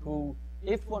 who,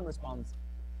 if one responds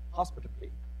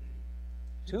hospitably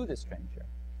to the stranger,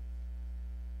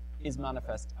 is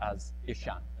manifest as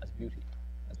ishan, as beauty,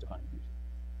 as divine beauty.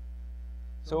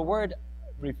 So a word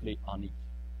briefly on each.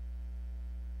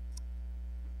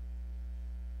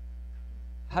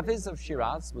 Hafiz of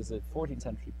Shiraz was a 14th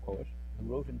century poet who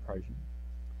wrote in Persian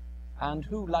and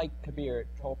who, like Kabir,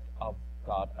 talked of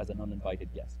God as an uninvited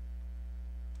guest.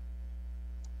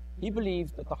 He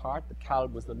believed that the heart, the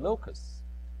qalb, was the locus,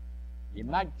 the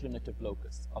imaginative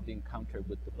locus of the encounter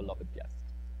with the beloved guest.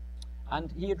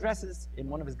 And he addresses in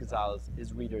one of his ghazals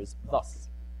his readers thus: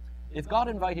 if God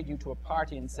invited you to a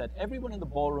party and said, everyone in the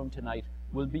ballroom tonight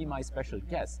will be my special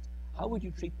guest, how would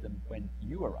you treat them when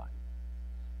you arrive?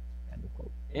 End of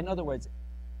quote. In other words,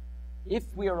 if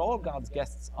we are all God's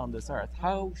guests on this earth,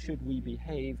 how should we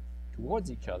behave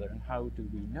towards each other, and how do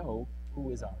we know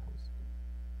who is our host?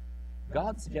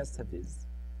 God, suggests Hafiz,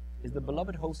 is the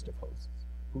beloved host of hosts,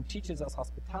 who teaches us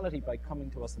hospitality by coming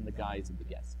to us in the guise of the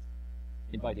guest,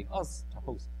 inviting us to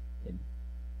host him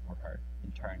or her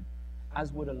in turn,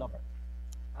 as would a lover.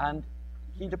 And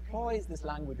he deploys this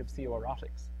language of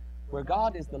theoerotics, where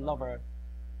God is the lover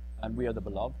and we are the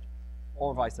beloved,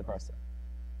 or vice versa.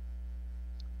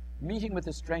 Meeting with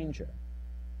a stranger,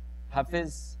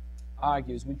 Hafiz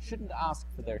argues we shouldn't ask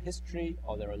for their history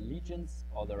or their allegiance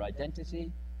or their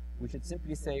identity. We should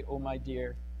simply say, oh my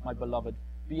dear, my beloved,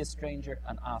 be a stranger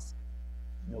and ask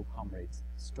no comrade's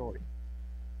story.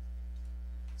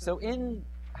 So in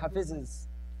Hafiz's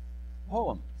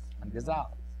poems and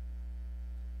ghazals,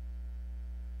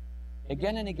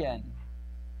 again and again,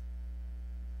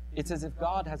 it's as if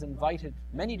God has invited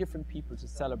many different people to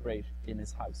celebrate in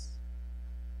his house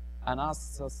and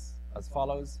asks us as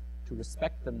follows to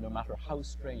respect them no matter how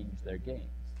strange their games.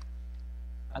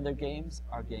 And their games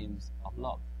are games of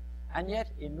love. And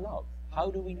yet in love, how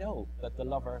do we know that the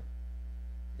lover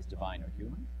is divine or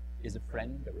human, is a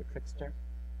friend or a trickster,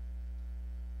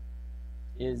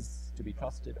 is to be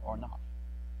trusted or not?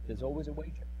 There's always a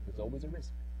wager, there's always a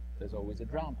risk, there's always a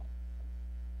drama.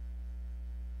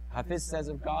 Hafiz says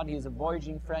of God, he is a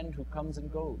voyaging friend who comes and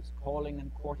goes, calling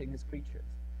and courting his creatures.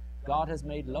 God has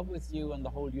made love with you and the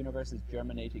whole universe is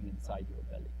germinating inside your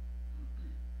belly.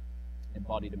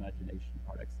 Embodied imagination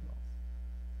par excellence.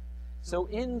 So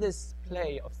in this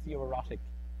play of theoerotic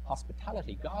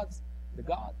hospitality,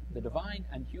 the divine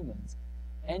and humans,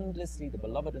 endlessly, the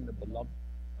beloved and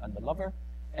the lover,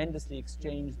 endlessly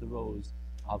exchange the roles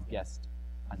of guest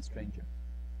and stranger.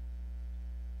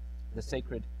 The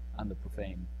sacred and the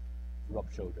profane rub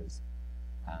shoulders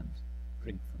and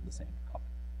drink from the same cup.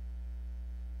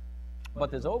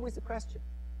 But there's always the question,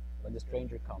 when the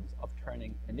stranger comes, of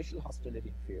turning initial hostility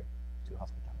and fear to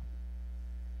hospitality.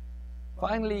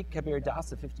 Finally, Kabir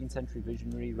Das, a 15th century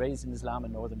visionary raised in Islam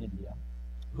in northern India,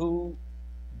 who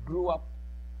grew up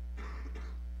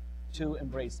to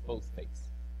embrace both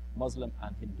faiths, Muslim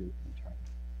and Hindu in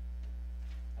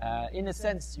turn. In a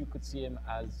sense, you could see him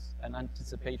as an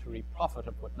anticipatory prophet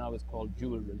of what now is called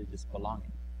dual religious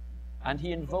belonging. And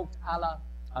he invoked Allah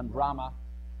and Rama,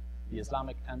 the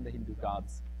Islamic and the Hindu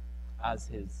gods, as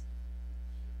his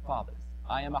fathers.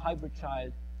 I am a hybrid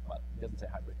child, well, he doesn't say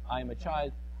hybrid, I am a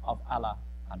child of Allah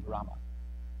and Rama.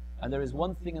 And there is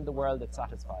one thing in the world that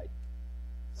satisfies.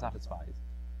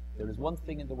 There is one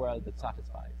thing in the world that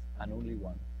satisfies, and only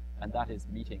one, and that is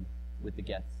meeting with the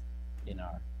guests in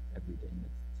our everyday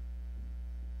midst.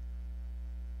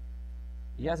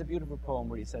 He has a beautiful poem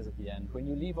where he says at the end, when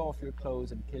you leave off your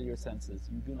clothes and kill your senses,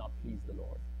 you do not please the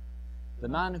Lord. The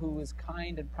man who is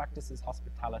kind and practices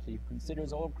hospitality, who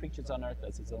considers all creatures on earth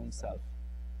as his own self,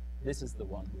 this is the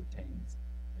one who attains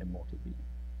immortal being.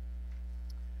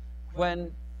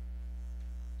 When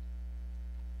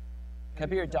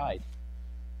Kabir died,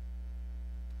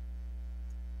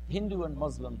 Hindu and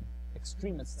Muslim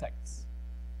extremist sects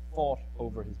fought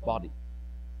over his body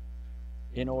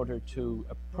in order to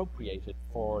appropriate it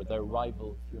for their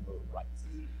rival funeral rites.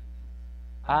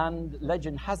 And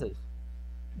legend has it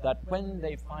that when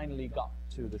they finally got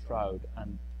to the shroud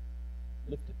and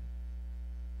lifted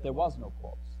it, there was no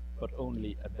corpse, but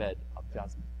only a bed of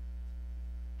jasmine.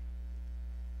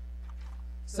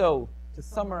 So, to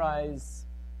summarize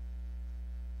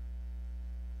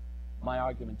my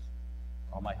argument,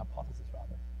 or my hypothesis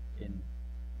rather, in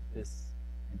this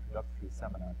introductory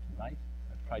seminar tonight,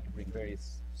 I've tried to bring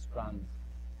various strands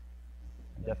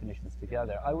definitions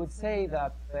together. I would say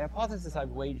that the hypothesis I've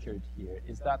wagered here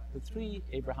is that the three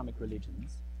Abrahamic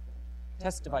religions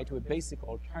testify to a basic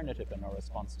alternative in our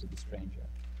response to the stranger.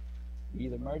 We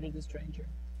either murder the stranger,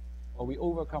 or we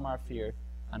overcome our fear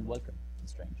and welcome the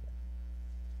stranger.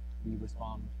 We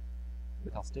respond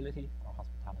with hostility or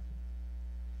hospitality.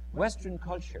 Western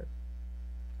culture,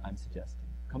 I'm suggesting,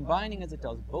 combining as it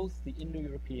does both the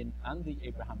Indo-European and the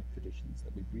Abrahamic traditions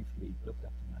that we briefly looked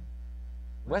at tonight,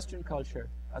 Western culture,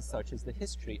 as such, is the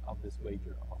history of this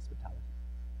wager of hospitality.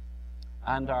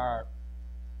 And our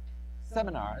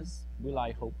seminars will,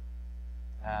 I hope,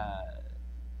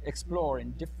 explore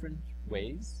in different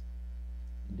ways,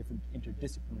 in different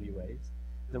interdisciplinary ways,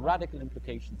 the radical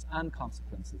implications and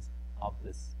consequences of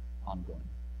this ongoing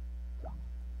drama.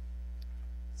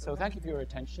 So thank you for your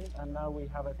attention, and now we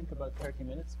have, I think, about 30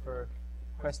 minutes for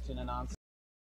question and answer.